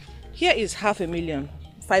 Here is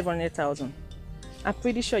 500,000. I'm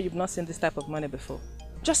pretty sure you've not seen this type of money before.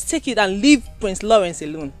 Just take it and leave Prince Lawrence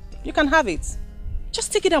alone. You can have it.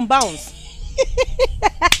 Just take it and bounce.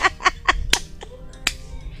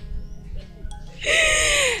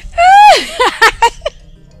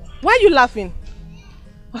 Why are you laughing?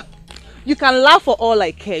 You can laugh for all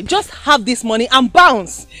I care. Just have this money and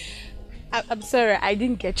bounce. I'm sorry, I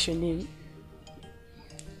didn't get your name.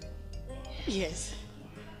 Yes.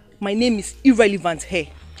 My name is irrelevant here.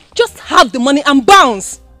 Just have the money and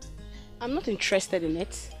bounce. I'm not interested in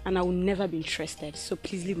it, and I will never be interested, so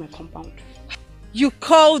please leave my compound. You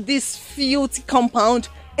call this filthy compound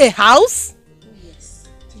a house? Yes,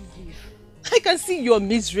 please leave. I can see you're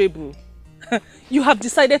miserable. You have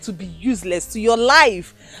decided to be useless to your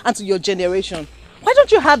life and to your generation. Why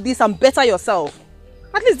don't you have this and better yourself?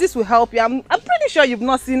 At least this will help you. I'm pretty sure you've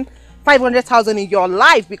not seen 500,000 in your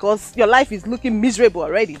life because your life is looking miserable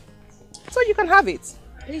already. So you can have it.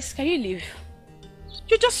 Please, can you leave?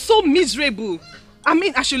 You're just so miserable. I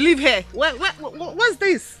mean, I should leave here. What's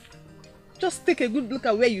this? Just take a good look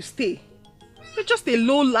at where you stay. You're just a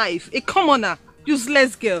low life, a commoner,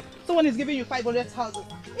 useless girl. Someone is giving you 500,000.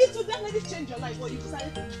 It will definitely change your life, but you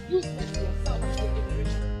decided to be useless to yourself and to your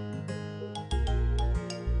generation.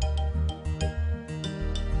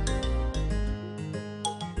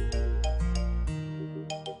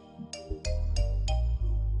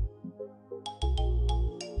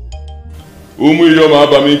 Umuyom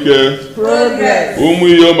abamike. Progress.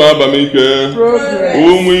 Umuyom abamike. Progress.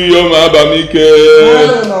 Umuyom abamike.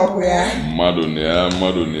 Madonokuya.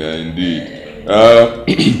 Madonia, indeed.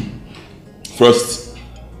 First,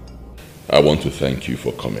 I want to thank you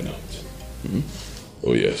for coming out.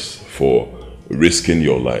 Oh yes, for risking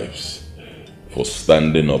your lives, for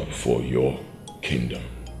standing up for your kingdom,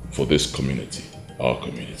 for this community, our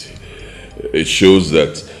community. It shows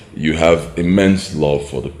that you have immense love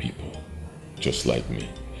for the people, just like me.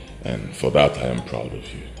 And for that, I am proud of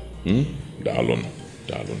you. Darlon,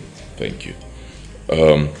 thank you.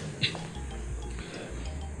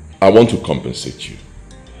 I want to compensate you.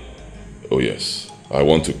 Oh yes, I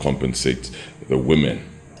want to compensate the women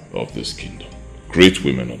of this kingdom, great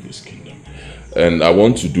women of this kingdom. And I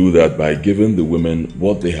want to do that by giving the women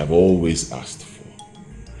what they have always asked for.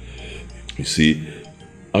 You see,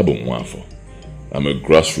 I'm a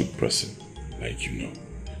grassroots person, like you know.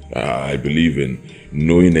 I believe in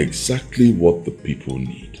knowing exactly what the people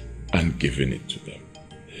need and giving it to them.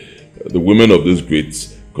 The women of this great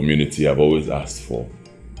community have always asked for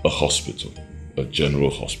a hospital, a general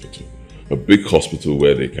hospital, a big hospital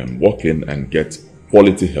where they can walk in and get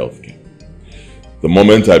quality health care. The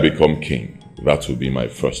moment I become king, that will be my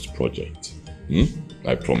first project.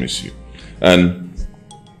 I promise you. And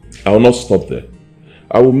I will not stop there.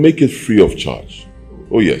 I will make it free of charge.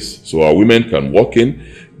 Oh yes, so our women can walk in,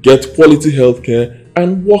 get quality health care,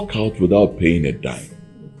 and walk out without paying a dime.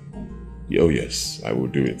 Oh yes, I will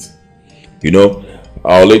do it. You know,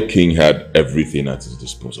 our late king had everything at his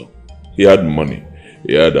disposal. He had money.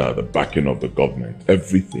 He had the backing of the government.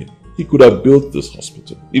 Everything. He could have built this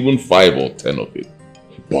hospital, even 5 or 10 of it.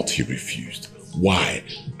 But he refused. Why?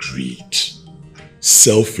 Greed.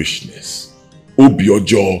 Selfishness.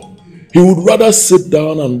 Obiojo. He would rather sit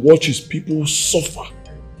down and watch his people suffer.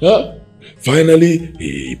 Finally,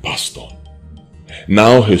 he passed on.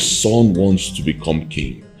 Now his son wants to become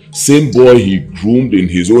king. Same boy he groomed in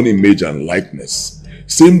his own image and likeness.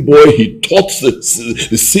 Same boy he taught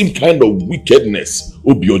the same kind of wickedness.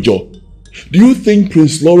 Obiojo. Do you think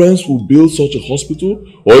Prince Lawrence will build such a hospital?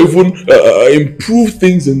 Or even improve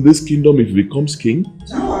things in this kingdom if he becomes king?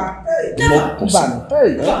 Not possible.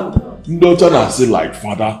 Daughter say like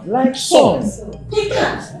father, like son. We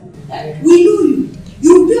know you.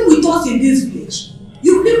 You've been with us in this village.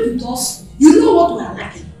 You live with us. You know what we are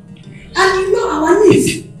lacking. And you know our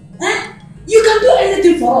needs. Eh? You can do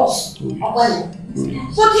anything for us.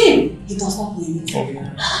 But him, he does not do anything.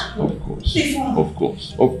 Of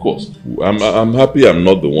course. I'm happy I'm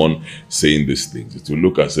not the one saying these things. It will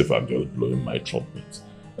look as if I'm just blowing my trumpet.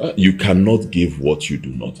 You cannot give what you do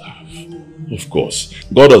not have. Of course.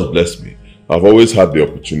 God has blessed me. I've always had the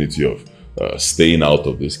opportunity of staying out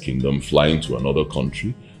of this kingdom, flying to another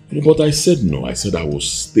country. But I said no. I said I will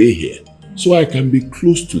stay here so I can be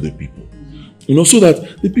close to the people. So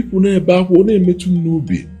that the people know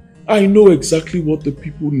I know exactly what the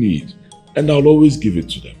people need and I'll always give it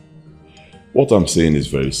to them. What I'm saying is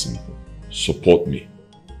very simple. Support me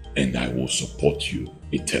and I will support you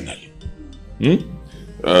eternally.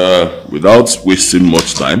 Without wasting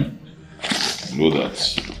much time, know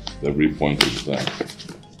that every point of the time,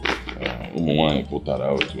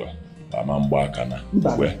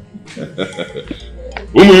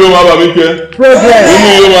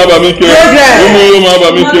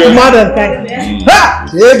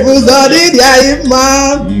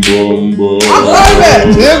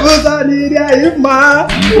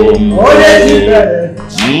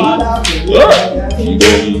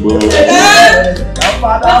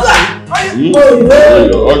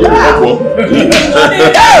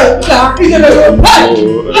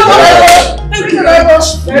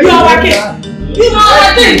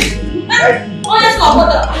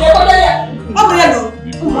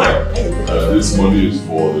 this money is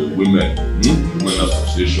for the women, women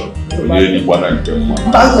association. Okay?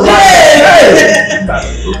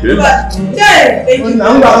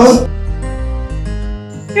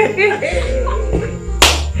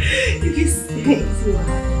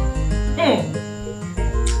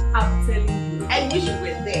 I'm telling you, I wish you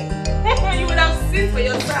were there. You would have seen for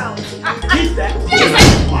yourself.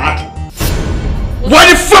 Why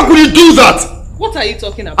the fuck would you do that? What are you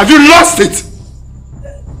talking about? Have you lost it?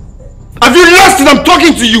 Have you lost it? I'm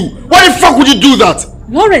talking to you. Why the fuck would you do that?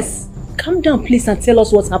 Lawrence, calm down please and tell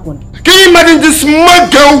us what's happened. Can you imagine this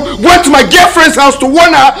smart girl went to my girlfriend's house to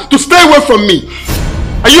warn her to stay away from me?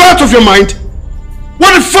 Are you out of your mind?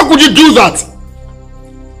 Why the fuck would you do that?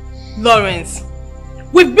 Lawrence,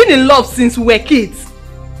 we've been in love since we were kids.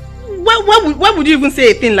 Why would you even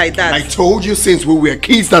say a thing like that? I told you since we were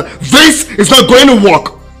kids that this is not going to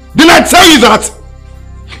work. Didn't I tell you that?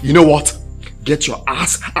 You know what? Get your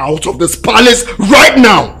ass out of this palace right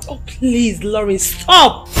now. Oh, please, Lawrence,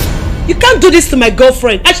 stop. You can't do this to my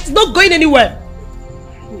girlfriend. And she's not going anywhere.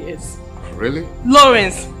 Yes. Really?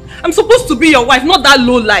 Lawrence, I'm supposed to be your wife, not that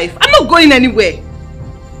low life. I'm not going anywhere.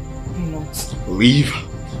 I'm not. Leave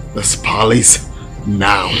this palace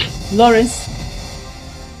now. Lawrence,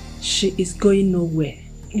 she is going nowhere.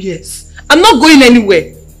 Yes. I'm not going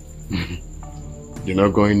anywhere. You're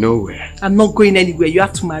not going nowhere. I'm not going anywhere. You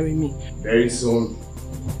have to marry me. Very soon,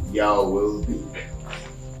 y'all will be.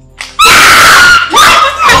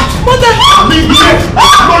 Mother!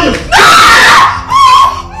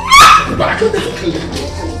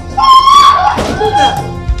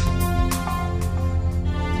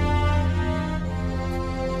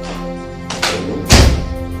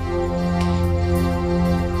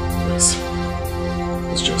 Yes.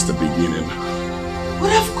 It's just the beginning.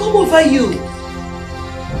 What have come over you?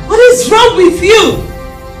 What is wrong with you?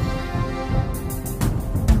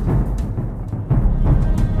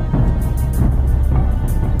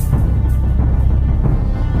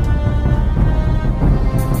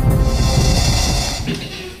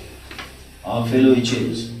 Our fellow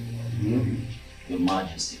Ichus, Your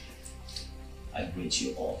Majesty, I greet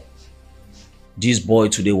you all. This boy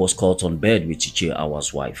today was caught on bed with Iche, our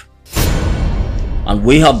wife. And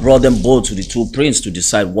we have brought them both to the two princes to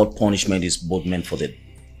decide what punishment is both meant for them.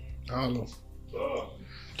 Hello.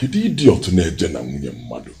 Kedu idiot na-eje na nwunye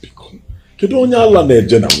mmadụ biko? Kedu onye ala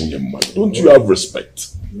na-eje na nwunye mmadụ? Don't you have respect?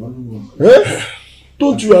 Eh?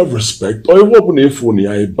 Don't you have respect? Or you open a phone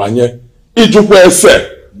ya ibanye ijukwa ese?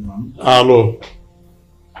 Hello.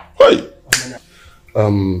 Why?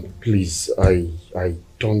 Please, I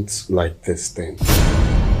don't like this thing.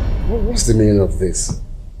 What's the meaning of this?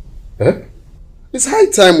 Eh? It's high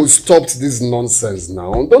time we stopped this nonsense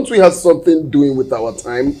now. Don't we have something doing with our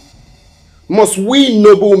time? Must we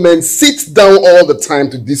noblemen sit down all the time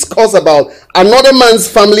to discuss about another man's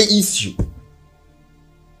family issue?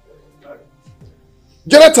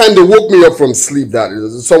 The other time they woke me up from sleep that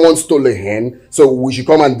someone stole a hen, so we should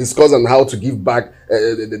come and discuss on how to give back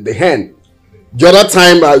the hen. The other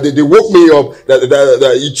time they woke me up that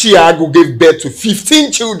Ichiago gave birth to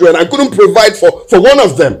 15 children and couldn't provide for one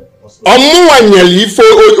of them. More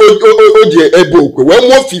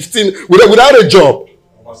 15 without a job.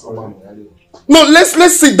 No,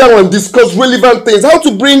 let's sit down and discuss relevant things. How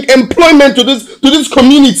to bring employment to this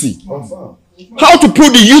community. How to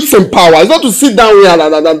put the youths in power. It's not to sit down here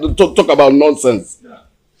and talk about nonsense.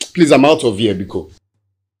 Please, I'm out of here, Biko.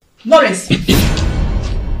 Lawrence!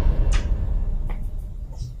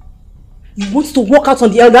 You want to walk out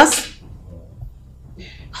on the elders?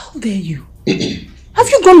 How dare you? Have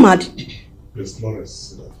you gone mad? Yes,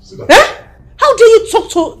 Lawrence, sit down. Eh? How dare you talk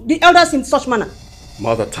to the elders in such manner?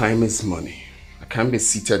 Mother, time is money. I can't be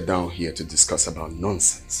seated down here to discuss about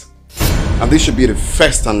nonsense. And this should be the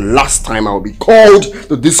first and last time I will be called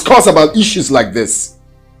to discuss about issues like this.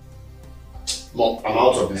 Mom, I'm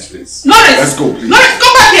out of this place. Lawrence! Let's go, please. Lawrence,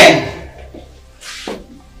 come back here!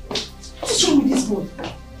 What's wrong with this boy?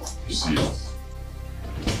 You see it?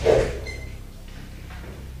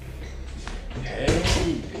 Hey,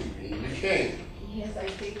 baby. Okay. Yes, I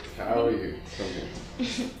think. How are you? Come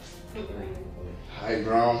here. Hi,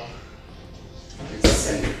 Brown. Nice to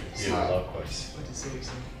see you. Smile. Likewise.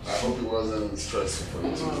 I hope it wasn't stressful for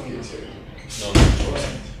you to locate here. No, it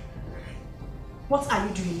wasn't. What are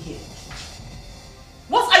you doing here?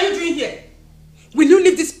 What are you doing here? Will you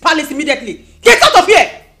leave this palace immediately? Get out of here!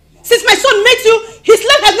 Since my son met you, his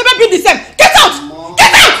life has never been the same. Get out! Mom,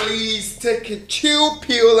 get out! Please take a chill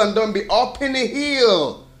pill and don't be up in the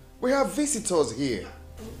hill. We have visitors here.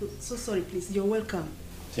 So sorry, please. You're welcome.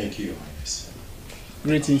 Thank you, Your Highness.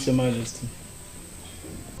 Greetings, Your Majesty.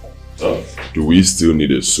 Do we still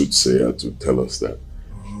need a soothsayer to tell us that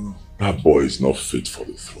that boy is not fit for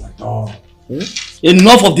the throne?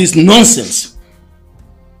 Enough of this nonsense.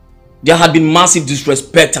 There had been massive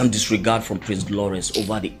disrespect and disregard from Prince Lawrence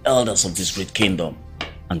over the elders of this great kingdom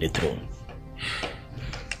and the throne.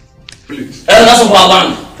 Please. Elders of our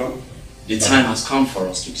land, the time has come for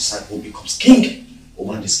us to decide who becomes king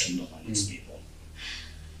over this kingdom and its people.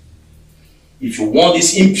 If you want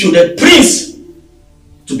this imputed prince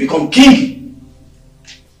to become king,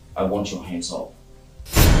 I want your hands up.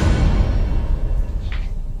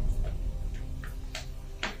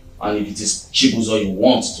 And if it is Chibuzo you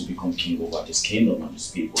want to become king over this kingdom and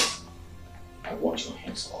this people, I want your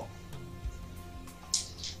hands up.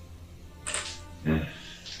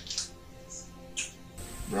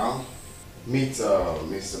 Brown, meet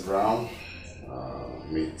Mr. Brown,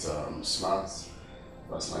 meet Smart.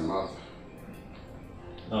 That's my mother.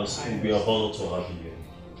 It will be a honor to have you here.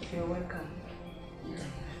 You're welcome. Yeah.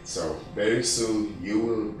 So very soon you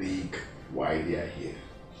will be why they are here.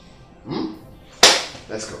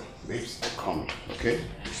 Let's go. Babes, come. Okay?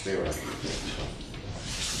 Stay right here.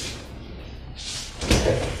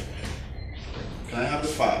 Can I have the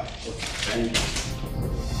file? Okay. Thank you.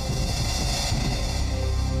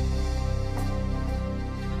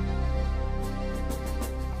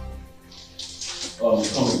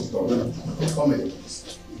 Come in.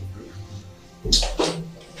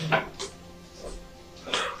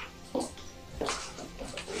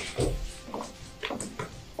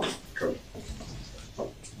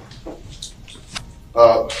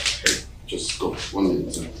 Hey, just go. 1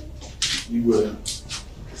 minute. You will.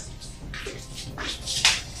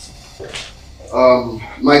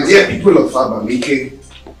 My dear people of Abamike,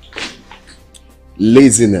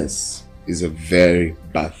 laziness is a very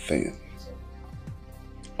bad thing.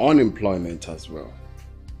 Unemployment as well.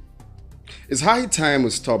 It's high time we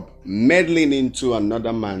stop meddling into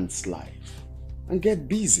another man's life and get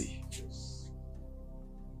busy.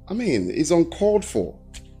 I mean, it's uncalled for.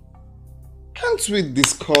 Can't we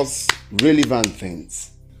discuss relevant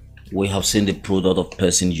things? We have seen the product of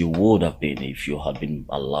person you would have been if you had been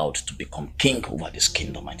allowed to become king over this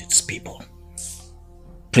kingdom and its people.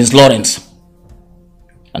 Prince Lawrence.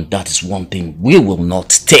 And that is one thing we will not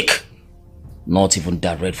take. Not even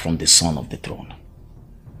direct from the son of the throne.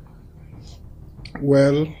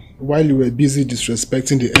 Well, while you were busy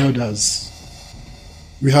disrespecting the elders,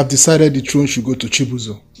 we have decided the throne should go to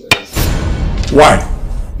Chibuzo. Why?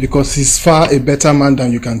 Because he's far a better man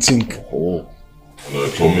than you can think. And I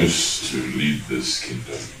promise to lead this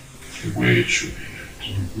kingdom the way it should be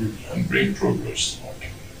led and bring progress to my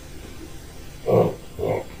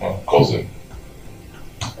kingdom. My cousin,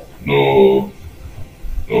 no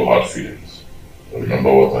hard feelings.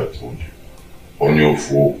 Remember what I told you. On your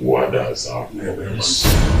folk who are parents.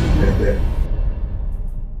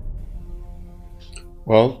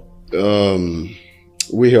 Well,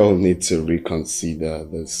 we all need to reconsider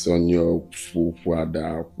the Sonyo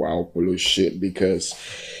Fufuada Waupolo shit, because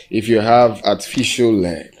if you have artificial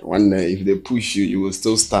leg, one day if they push you, you will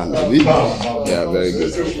still stand. Yeah, very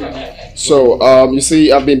good. So, you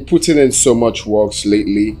see, I've been putting in so much works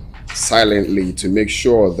lately, silently, to make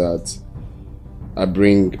sure that I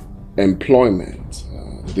bring employment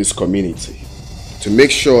to this community. to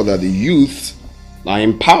make sure that the youth are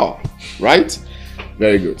in power, right?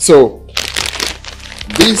 Very good. So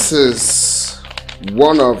this is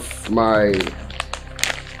one of my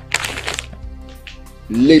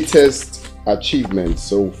latest achievements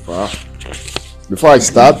so far. Before I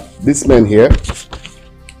start, this man here,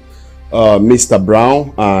 Mr.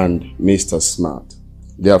 Brown and Mr. Smart,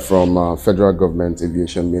 they are from Federal Government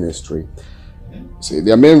Aviation Ministry. See,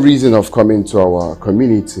 their main reason of coming to our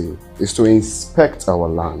community is to inspect our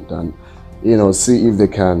land and, you know, see if they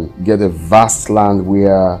can get a vast land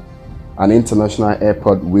where an international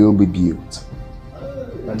airport will be built.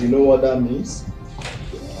 And you know what that means?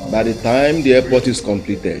 By the time the airport is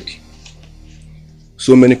completed,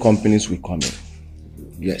 so many companies will come in.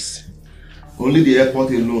 Yes. Only the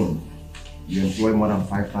airport alone, you employ more than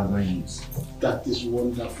 5,000 youths. That is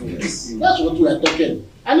wonderful. Yes. That's what we are talking.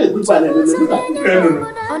 And a good man. They've seen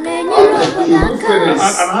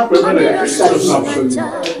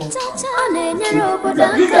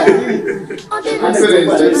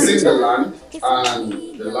the land and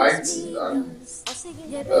the lights and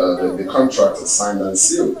the contract is signed and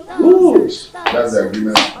sealed. Good. That's the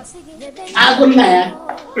agreement.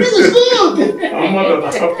 This is good. I'm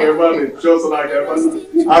not just like everyone.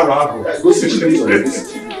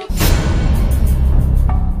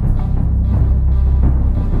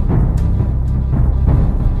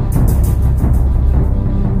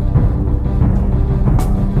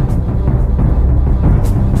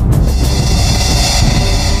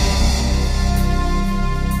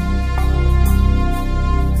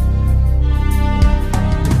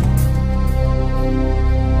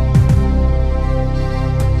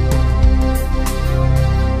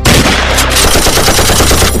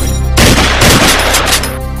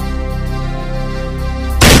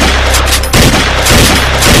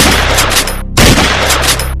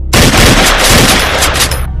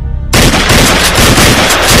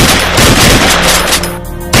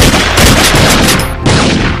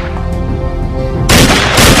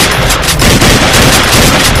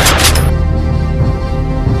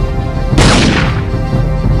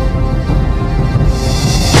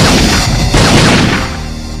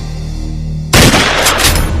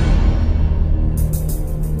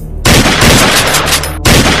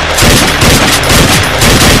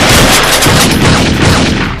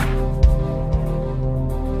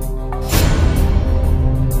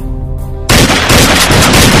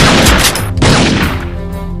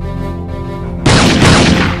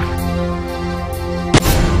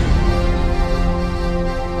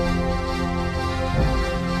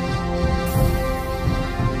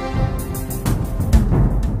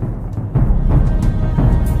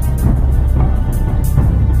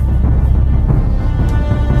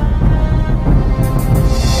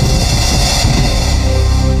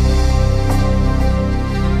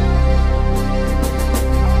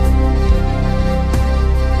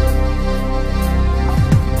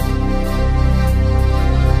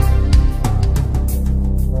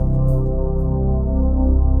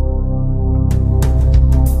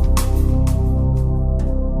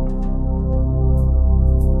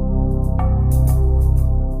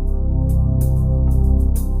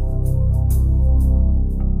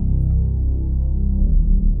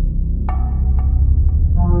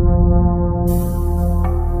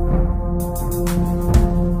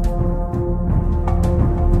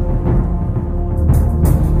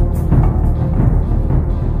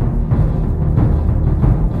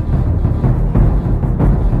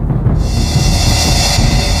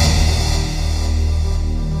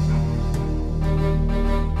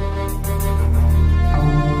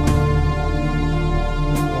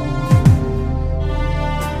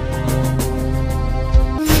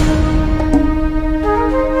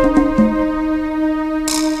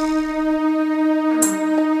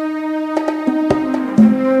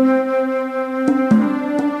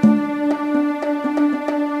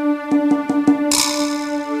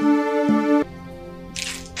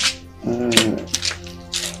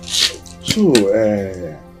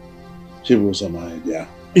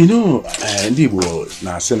 You know,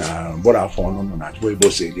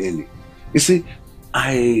 you see,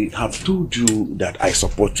 I have told you that I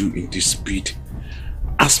support you in this bid.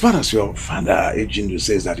 As far as your father, Ejindu,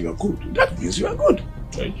 says that you are good, that means you are good.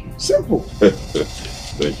 Thank you. Simple.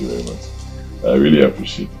 Thank you very much. I really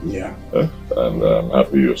appreciate it. Yeah. And I'm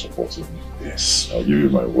happy you're supporting me. Yes. I'll give you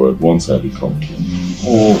my word, once I become king,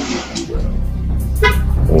 all will be well.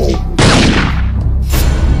 All will be well.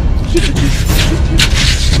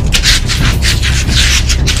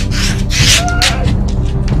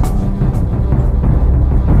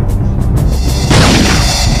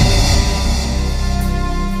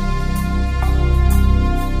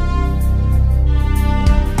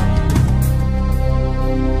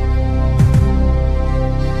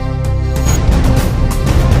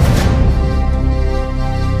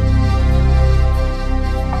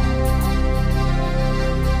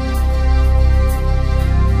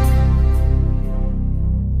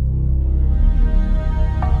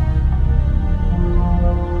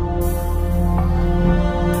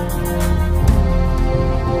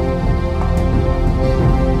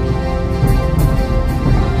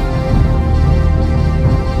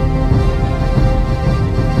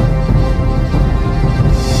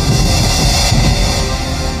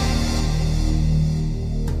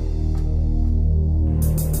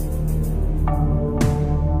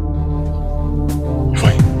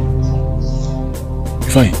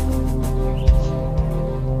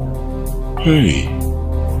 Hey.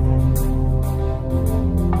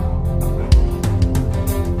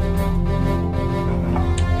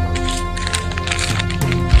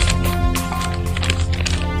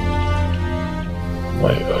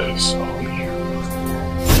 My eyes on you.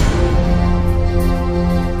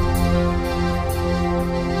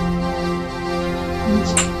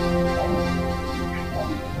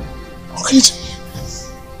 Okay.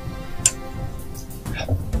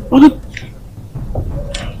 What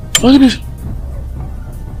is this?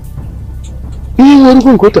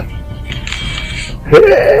 Hey!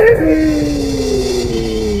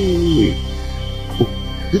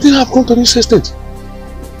 Did they have come to this extent?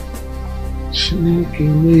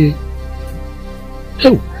 Snake.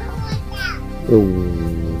 Oh.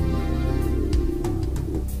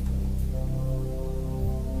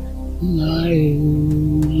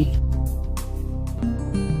 Nice.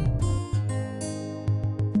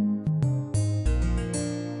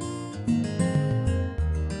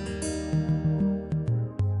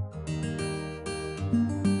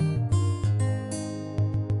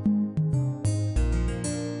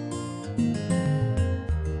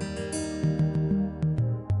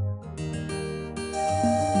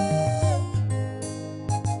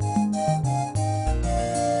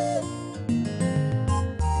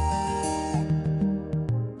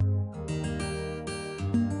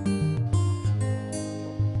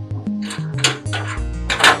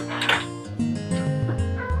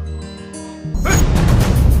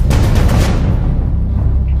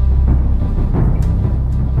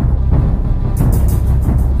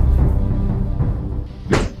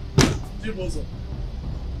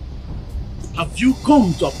 Have you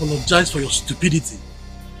come to apologize for your stupidity?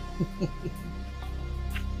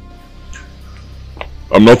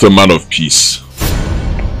 I'm not a man of peace.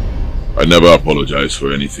 I never apologize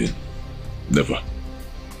for anything. Never.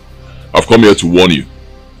 I've come here to warn you.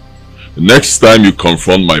 The next time you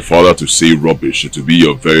confront my father to say rubbish, it will be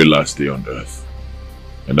your very last day on earth.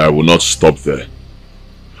 And I will not stop there.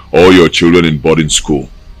 All your children in boarding school,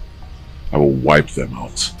 I will wipe them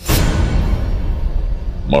out.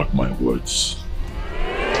 Mark my words.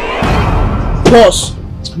 Boss,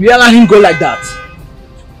 we allow him go like that.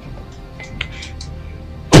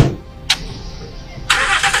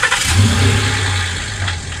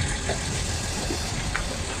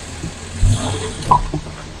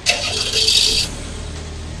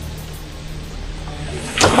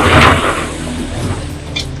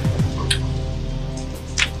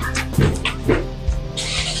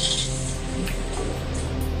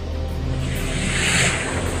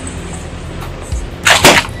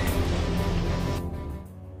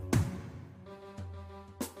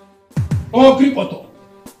 Oh, Gripoto!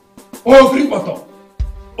 Oh, Gripoto!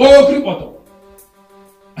 Oh, Gripoto!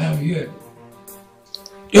 I am here.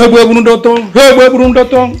 Egbe Brundoto, Egbe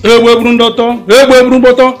Brundoto, Egbe Brundoto, Egbe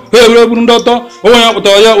Brundoto, Egbe Brundoto, Oya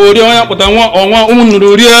Potoya, Oya Potawan, Owa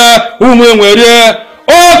Umunuria, Umweria,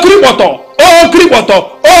 Oh, Gripoto! Oh, Gripoto!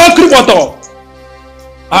 Oh, Gripoto!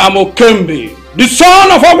 I am Okembe, the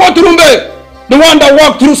son of Agwaturumbe, the one that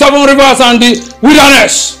walked through 7 rivers and the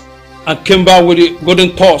wilderness and came back with the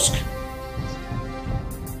golden tusk.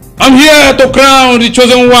 I'm here to crown the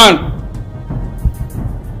chosen one.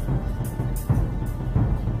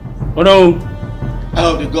 Oh no. I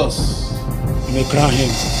have the gods. You may crown him.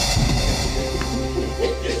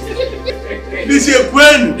 This is a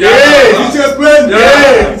queen. Yeah, this is a queen.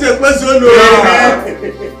 Yeah, this is a queen solo.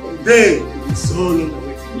 Today, it's so long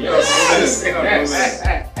awaiting. Yes.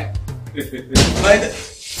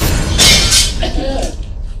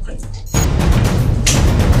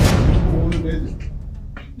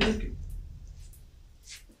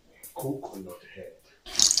 Coconut head.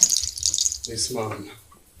 This man.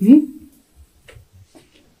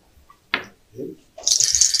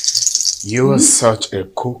 You are such a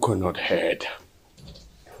coconut head.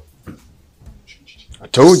 I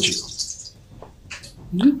told you.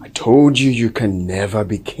 I told you you can never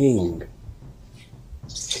be king.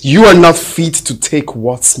 You are not fit to take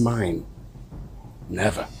what's mine.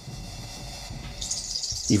 Never.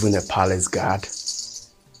 Even a palace guard,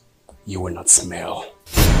 you will not smell.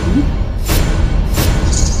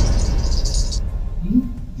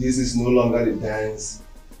 This is no longer the dance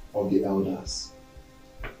of the elders,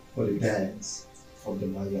 but the dance of the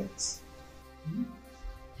Mayans.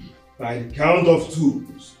 By the count of 2,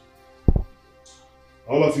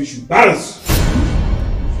 all of you should dance.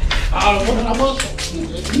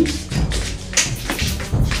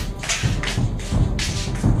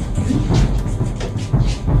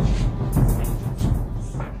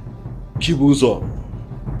 Chibuzo,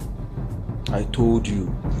 I told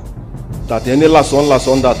you that any last one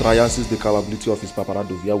that triances the capability of his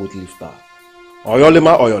paparadovia with lifter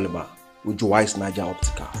Oyolima, with your wise Niger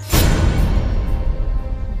Optical.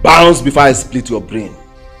 Bounce before I split your brain.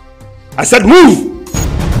 I said move!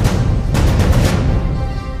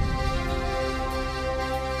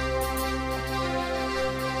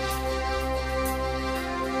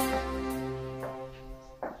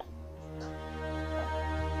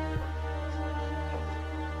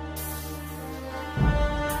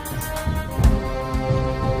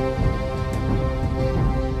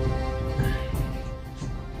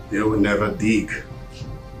 They will never dig.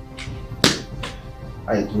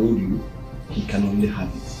 I told you, you can only have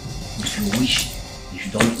it. If you wish, if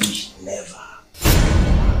you don't wish, never.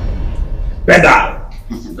 Better!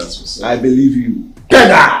 That's what's I believe you.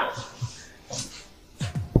 Better!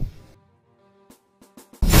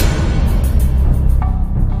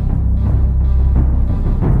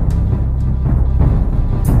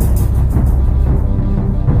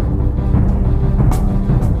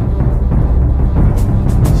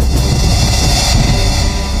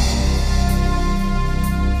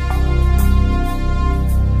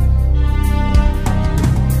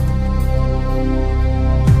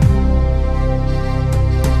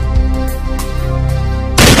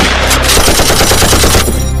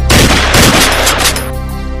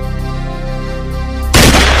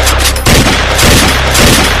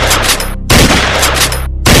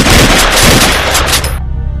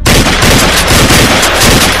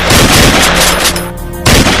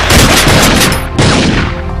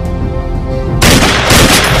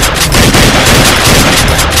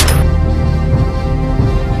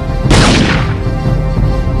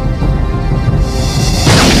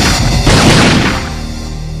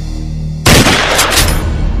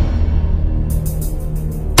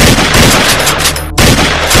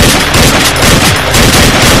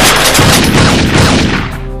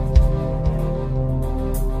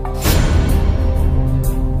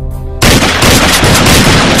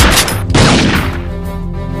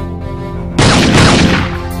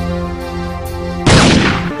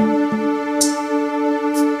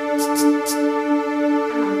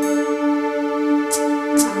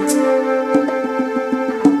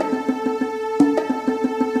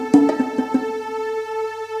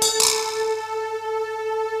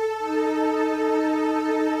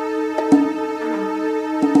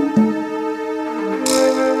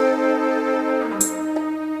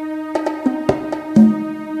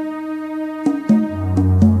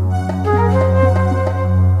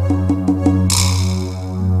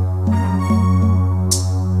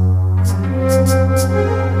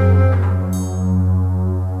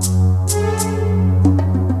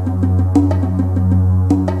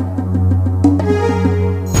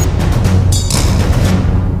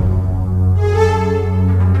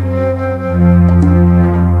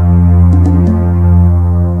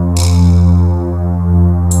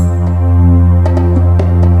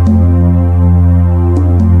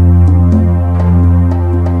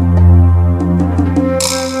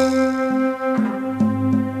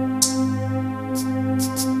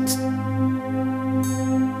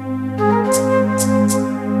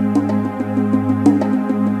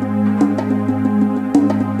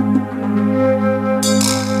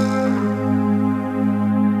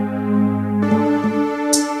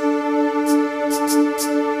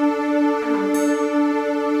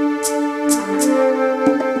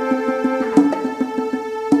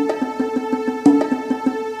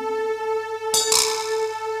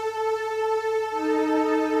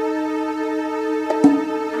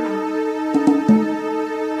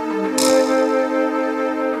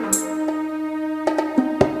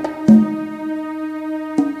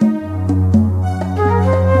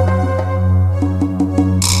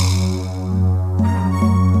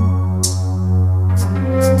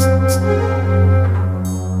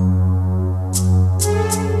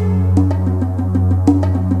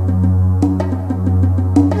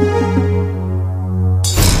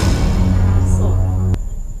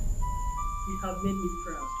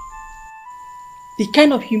 The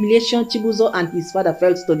kind of humiliation Chibuzo and his father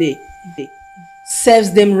felt today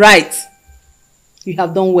serves them right. You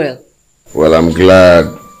have done well. Well, I'm glad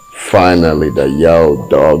finally that y'all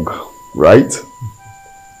dog, right?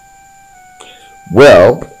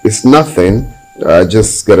 Well, it's nothing. I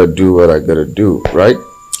just gotta do what I gotta do, right?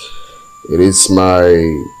 It is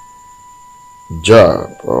my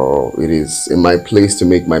job, or it is in my place to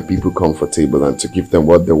make my people comfortable and to give them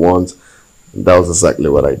what they want. And that was exactly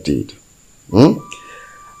what I did.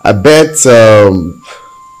 I bet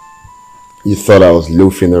you thought I was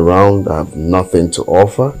loafing around. I have nothing to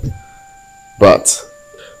offer. But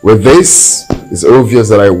with this, it's obvious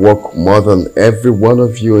that I work more than every one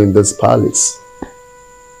of you in this palace.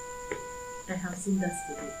 I have seen that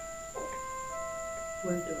today.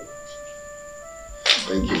 Well done.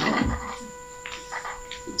 Thank you, Mom.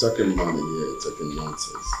 You're talking money here, you're talking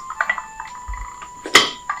nonsense.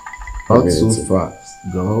 Not so fast,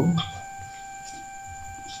 girl.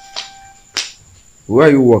 Who are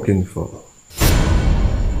you working for?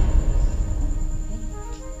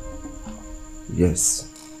 Yes.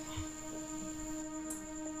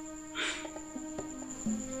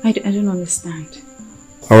 I don't understand.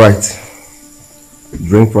 Alright.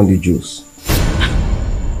 Drink from the juice.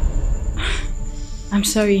 I'm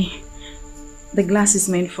sorry. The glass is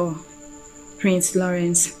meant for Prince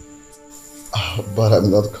Lawrence. But I'm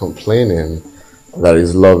not complaining. That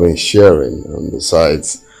is love and sharing. And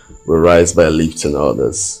besides, we rise by lifting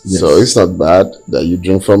others. Yes. So it's not bad that you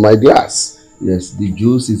drink from my glass. Yes, the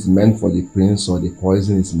juice is meant for the prince or the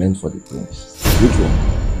poison is meant for the prince. Which one?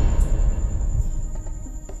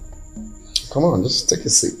 Come on, just take a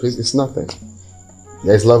seat, please. It's nothing.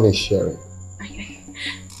 There's love in sharing.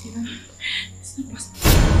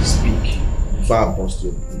 Speak. Far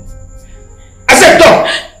Apostle. I said no!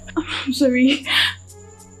 I'm sorry.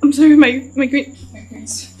 I'm sorry, my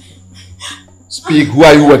prince. Speak. Who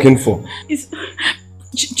are you working for? It's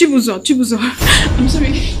Chibuzo. I'm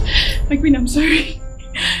sorry. My queen, I'm sorry.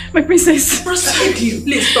 My princess. Thank you.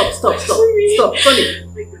 Please stop. Stop, Sonny.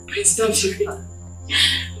 My princess.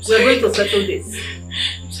 We're going to settle this.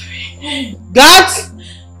 I'm sorry. Guards!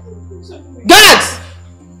 Guards!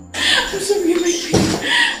 I'm sorry, my queen.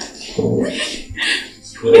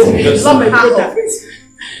 Not my brother. I'm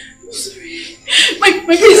sorry. My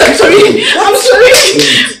prince, I'm sorry. I'm sorry.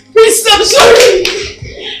 Prince, I'm sorry.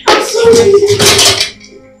 I'm sorry.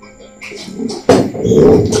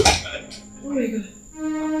 Oh my God.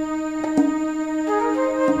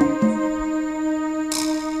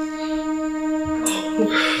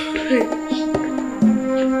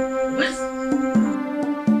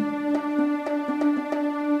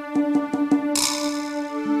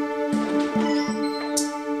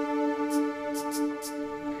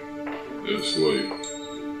 Yes, why?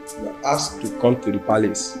 You are asked to come to the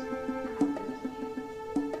palace.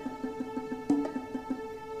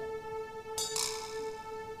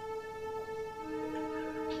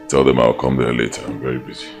 Tell them I'll come there later. I'm very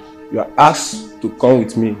busy. You are asked to come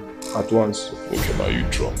with me at once. Okay, now you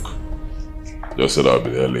drunk. Just said I'll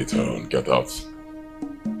be there later on. Get out.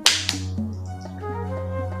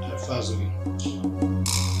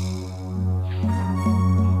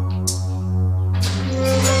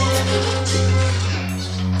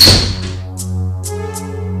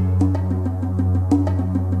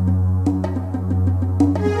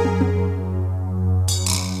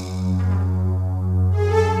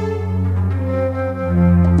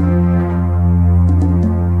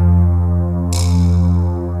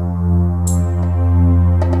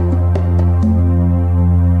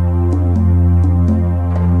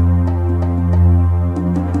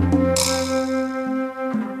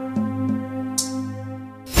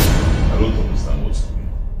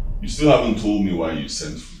 Still haven't told me why you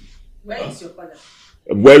sent for me. Where is your father?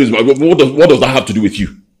 Where is my... What does that have to do with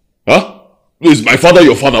you? Huh? Is my father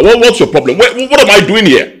your father? What's your problem? What am I doing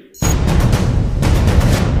here?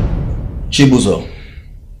 Chibuzo,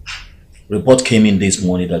 report came in this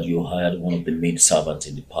morning that you hired one of the maid servants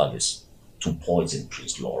in the palace to poison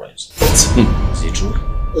Prince Lawrence. What? Is it true?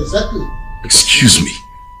 Exactly. Excuse me.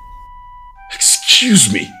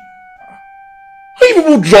 Excuse me. Are you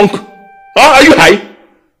people drunk? Huh? Are you high?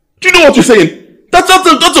 Do you know what you're saying? That's a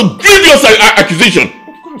grievous accusation.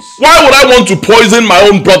 Of course. Why would I want to poison my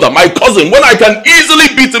own brother, my cousin, when I can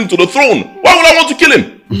easily beat him to the throne? Why would I want to kill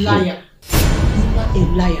him? Liar. You are a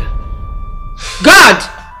liar. Guard!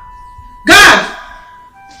 Guard!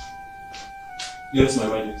 Yes, my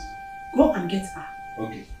majesty. Go and get her.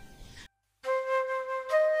 Okay.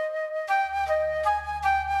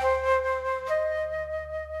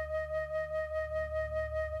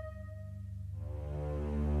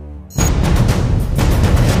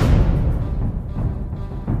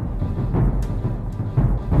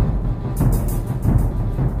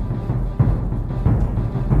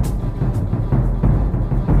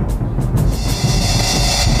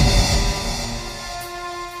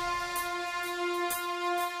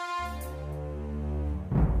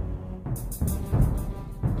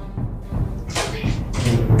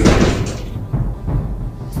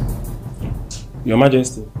 Your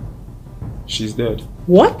Majesty, she's dead.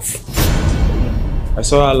 What? I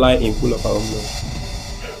saw her lie in pool of her own blood.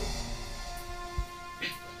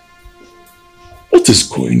 What is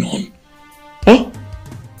going on? Huh?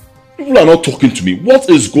 People are not talking to me. What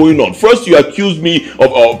is going on? First you accused me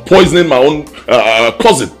of poisoning my own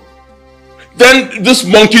cousin. Then this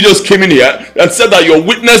monkey just came in here and said that your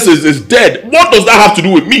witness is dead. What does that have to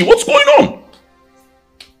do with me? What's going on?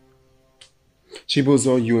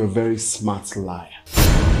 Chibuzo, you're a very smart liar.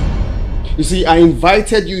 You see, I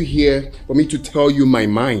invited you here for me to tell you my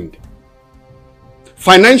mind.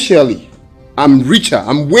 Financially, I'm richer.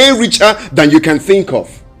 I'm way richer than you can think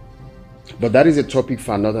of. But that is a topic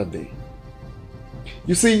for another day.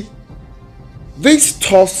 You see, this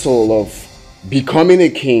tussle of becoming a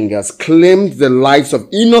king has claimed the lives of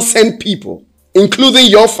innocent people, including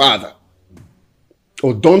your father.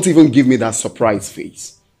 Oh, don't even give me that surprise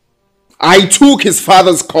face. I took his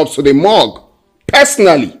father's corpse to the morgue,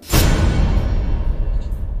 personally.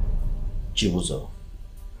 Chibuzo,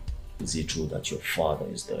 is it true that your father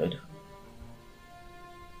is dead?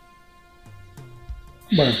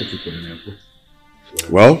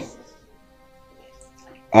 Well,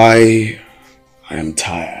 I am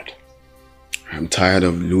tired. I'm tired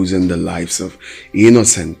of losing the lives of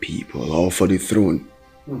innocent people, all for the throne.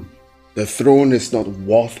 The throne is not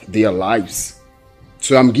worth their lives.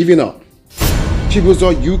 So I'm giving up.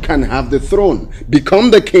 Chibuzo, you can have the throne.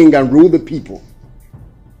 Become the king and rule the people.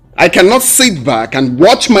 I cannot sit back and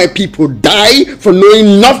watch my people die for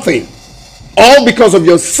knowing nothing. All because of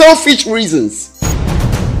your selfish reasons.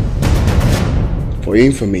 For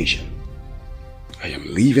information, I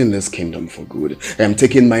am leaving this kingdom for good. I am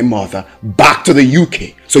taking my mother back to the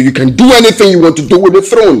UK so you can do anything you want to do with the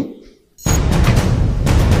throne.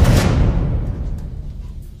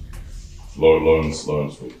 Lawrence,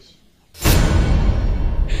 wait.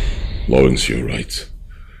 Lawrence, you're right.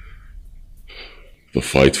 The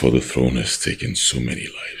fight for the throne has taken so many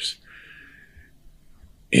lives.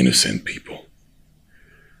 Innocent people.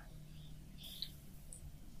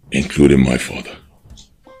 Including my father.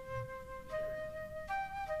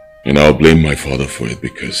 And I'll blame my father for it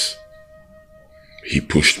because he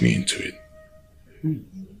pushed me into it.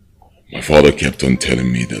 My father kept on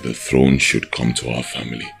telling me that the throne should come to our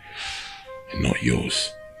family and not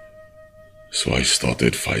yours. So I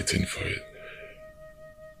started fighting for it.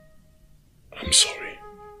 I'm sorry.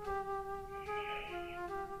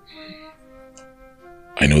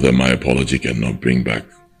 I know that my apology cannot bring back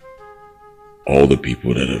all the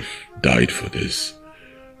people that have died for this.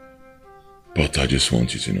 But I just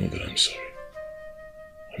want you to know that I'm sorry.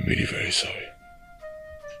 I'm really very sorry.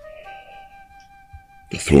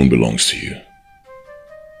 The throne belongs to you.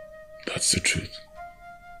 That's the truth.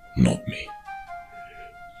 Not me.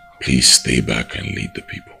 Please stay back and lead the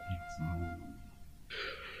people.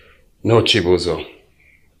 No, Chibuzo.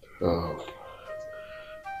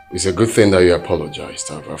 It's a good thing that you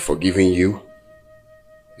apologized. I've forgiven you.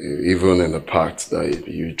 Even in the part that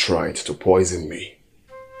you tried to poison me.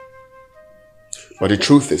 But the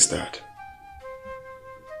truth is that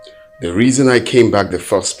the reason I came back the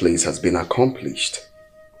first place has been accomplished.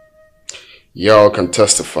 Y'all can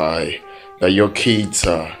testify that your kids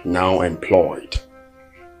are now employed.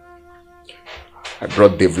 I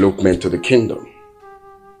brought development to the kingdom.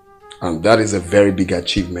 And that is a very big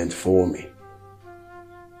achievement for me.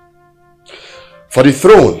 For the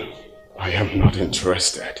throne, I am not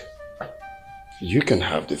interested. You can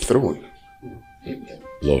have the throne.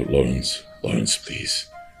 Lawrence, please.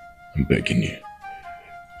 I'm begging you.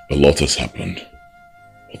 A lot has happened.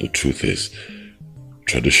 But the truth is,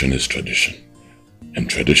 tradition is tradition. And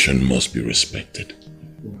tradition must be respected.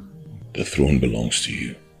 The throne belongs to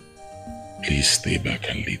you. Please stay back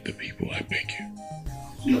and lead the people, I beg you.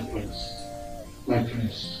 My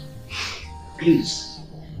prince, please,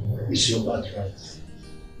 it's your birthright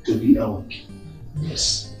to be our king.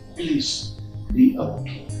 Yes, please, be our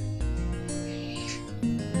king.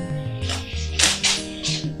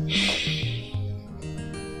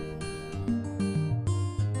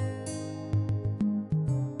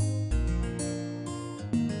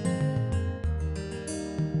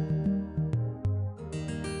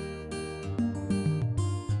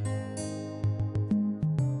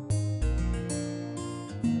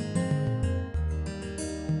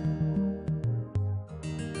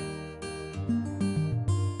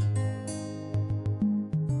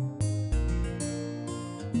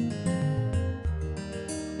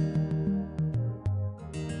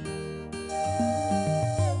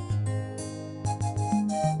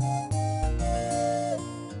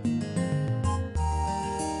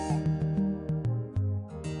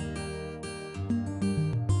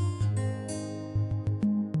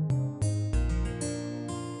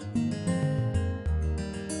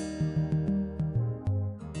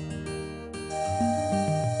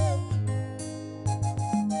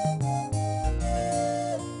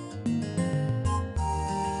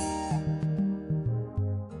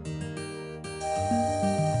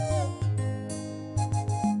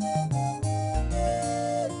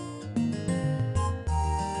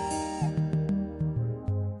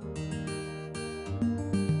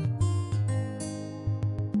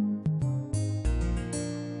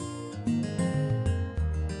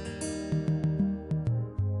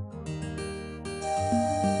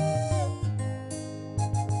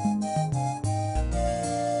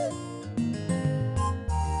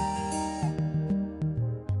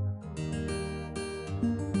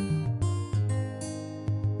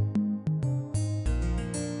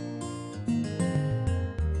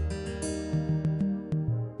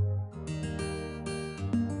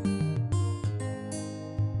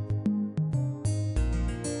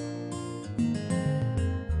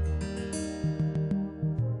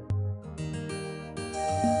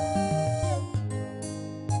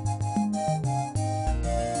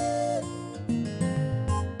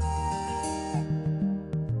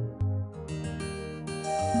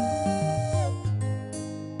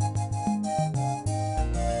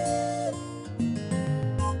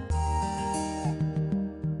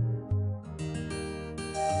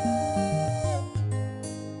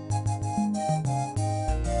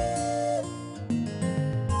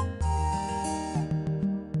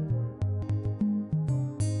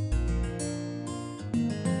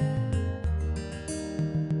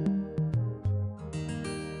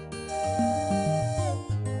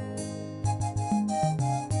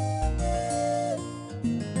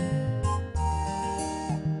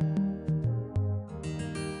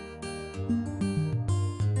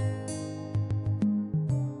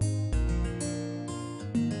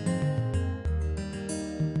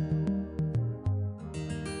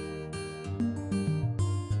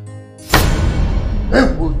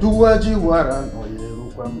 Duwaji wara no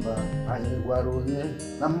yeru kwamba anyị gwara onye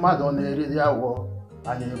na mmadụ na-eri awọ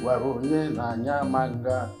anyị gwara onye na anya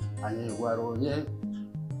manga anyị gwara onye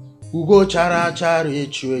ugo chara achara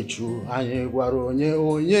echu echu anyị gwara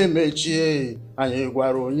onye mechie anyị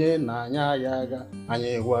gwara onye na anya ya ga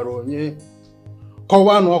anyị gwara onye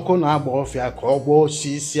kọwa n'ọkụ na-agba ọfịa ka ọ gba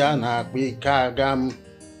osisi a na-akpa ike aga m.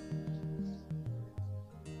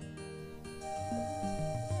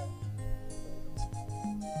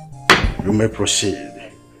 You may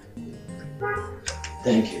proceed.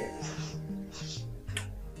 Thank you.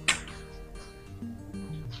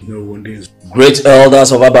 No one is. Great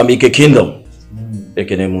elders of Abamike Kingdom.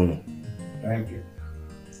 Ekenemunu. Thank you.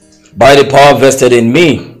 By the power vested in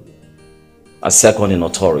me, as second in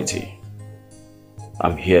authority,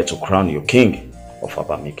 I'm here to crown you king of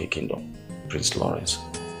Abamike Kingdom, Prince Lawrence.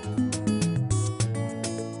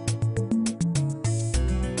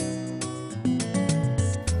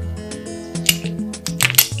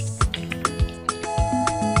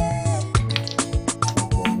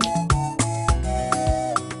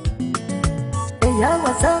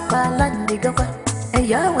 What's up, I like the go.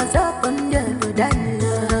 Hey, what's up, on the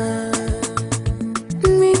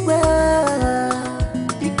me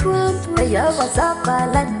the crown. Hey, what's up, I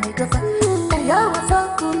like the go. Hey, what's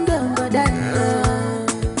up, on the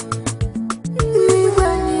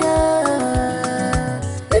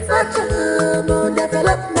if I can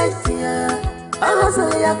development here, I was a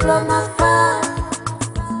from afar.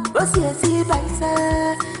 What's your see by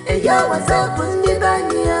sir? Hey, what's up, on the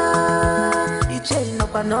chain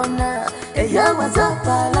up and on, ya was up,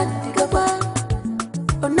 Landigaba.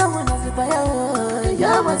 Oh, no one has a fire,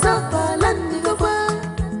 ya was up, Landigaba.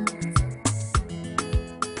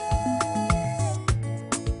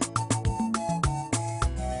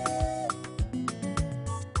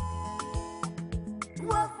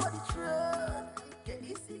 Walk for the truck, get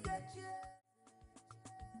easy,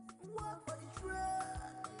 walk for the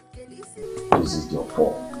truck, get easy. This is your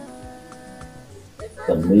fault.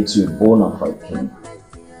 That makes you a bona fide king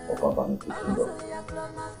of Abamike Kingdom.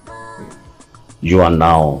 You are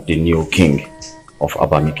now the new king of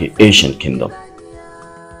Abamike Ancient Kingdom.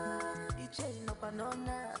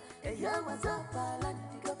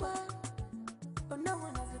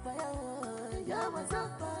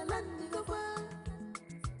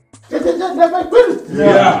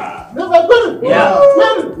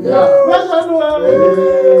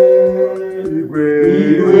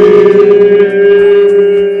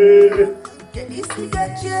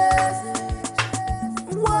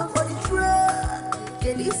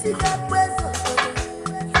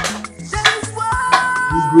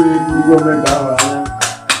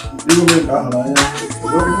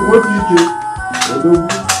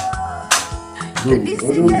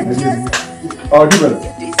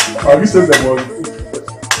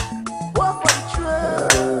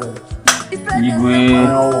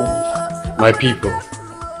 My people,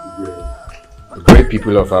 the great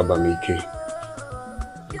people of Abamike,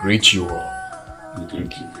 greet you all.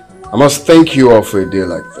 Thank you. I must thank you all for a day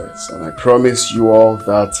like this, and I promise you all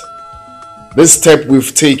that this step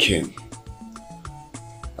we've taken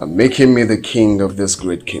and making me the king of this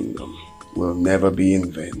great kingdom will never be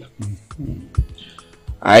in vain.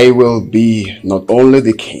 I will be not only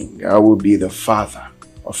the king, I will be the father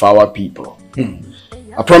of our people.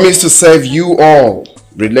 I promise to serve you all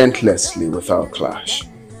relentlessly without clash.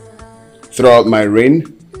 Throughout my reign,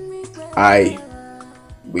 I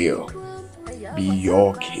will be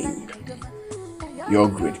your king, your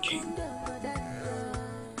great king.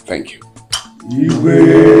 Thank you.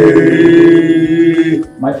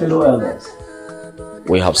 My fellow elders,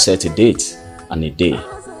 we have set a date and a day,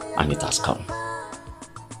 and it has come.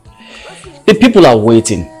 The people are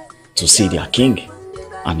waiting to see their king,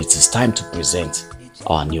 and it is time to present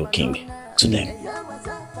our new king to them.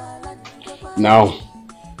 Now,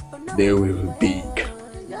 they will beg.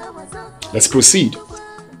 Let's proceed.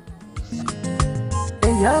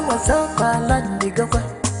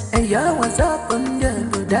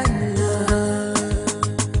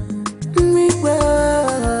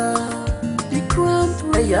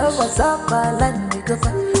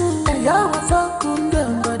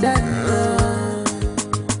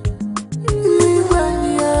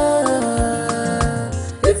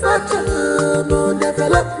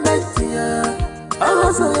 Development here, I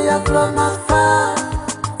was a from afar.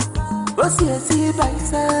 Was see by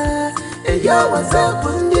sir, ya was up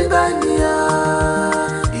on the banya.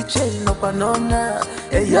 It chain up and on,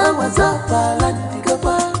 ya was up,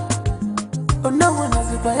 Landigaba. Oh, no one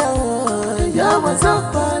has a fire, ya was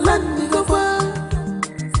up, Landigaba.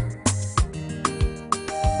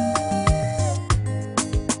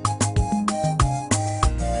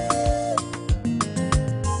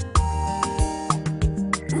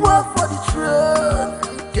 throne.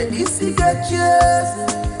 Can you see get cheers?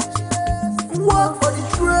 Walk for the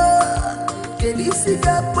throne. Can you see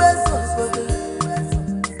get presence?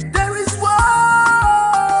 There is war.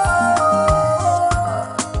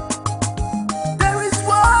 There is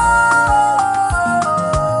war.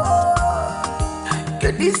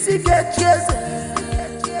 Can you see get cheers?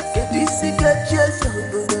 Can you see get cheers?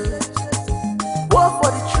 Walk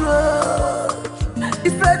for the throne.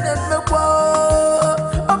 If I never walk,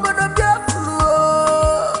 I'm gonna be a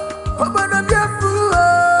fool. I'm gonna be a fool.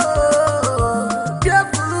 Be a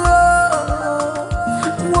fool.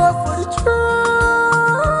 Walk for the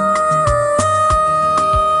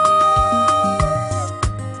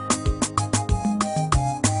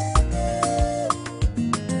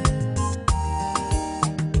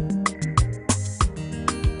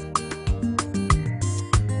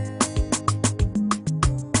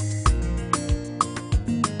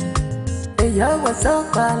Eya was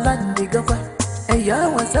up a land digger. Eya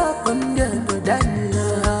was up on the Dania.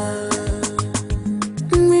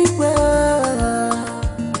 Me well,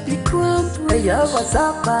 the crown. Eya was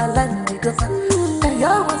up a land digger.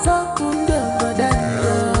 Eya was up on the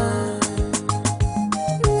Dania.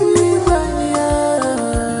 Me well,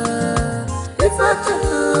 if I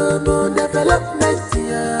tell more development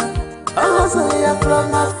here, I was a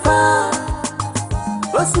from afar.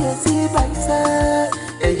 Was see by side.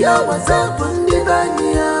 Eya was up on the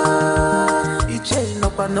Bania. Chain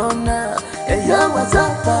up and on. Eya was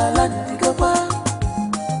up a land digger.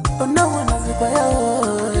 Oh, no one has a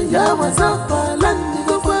fire. Eya was up.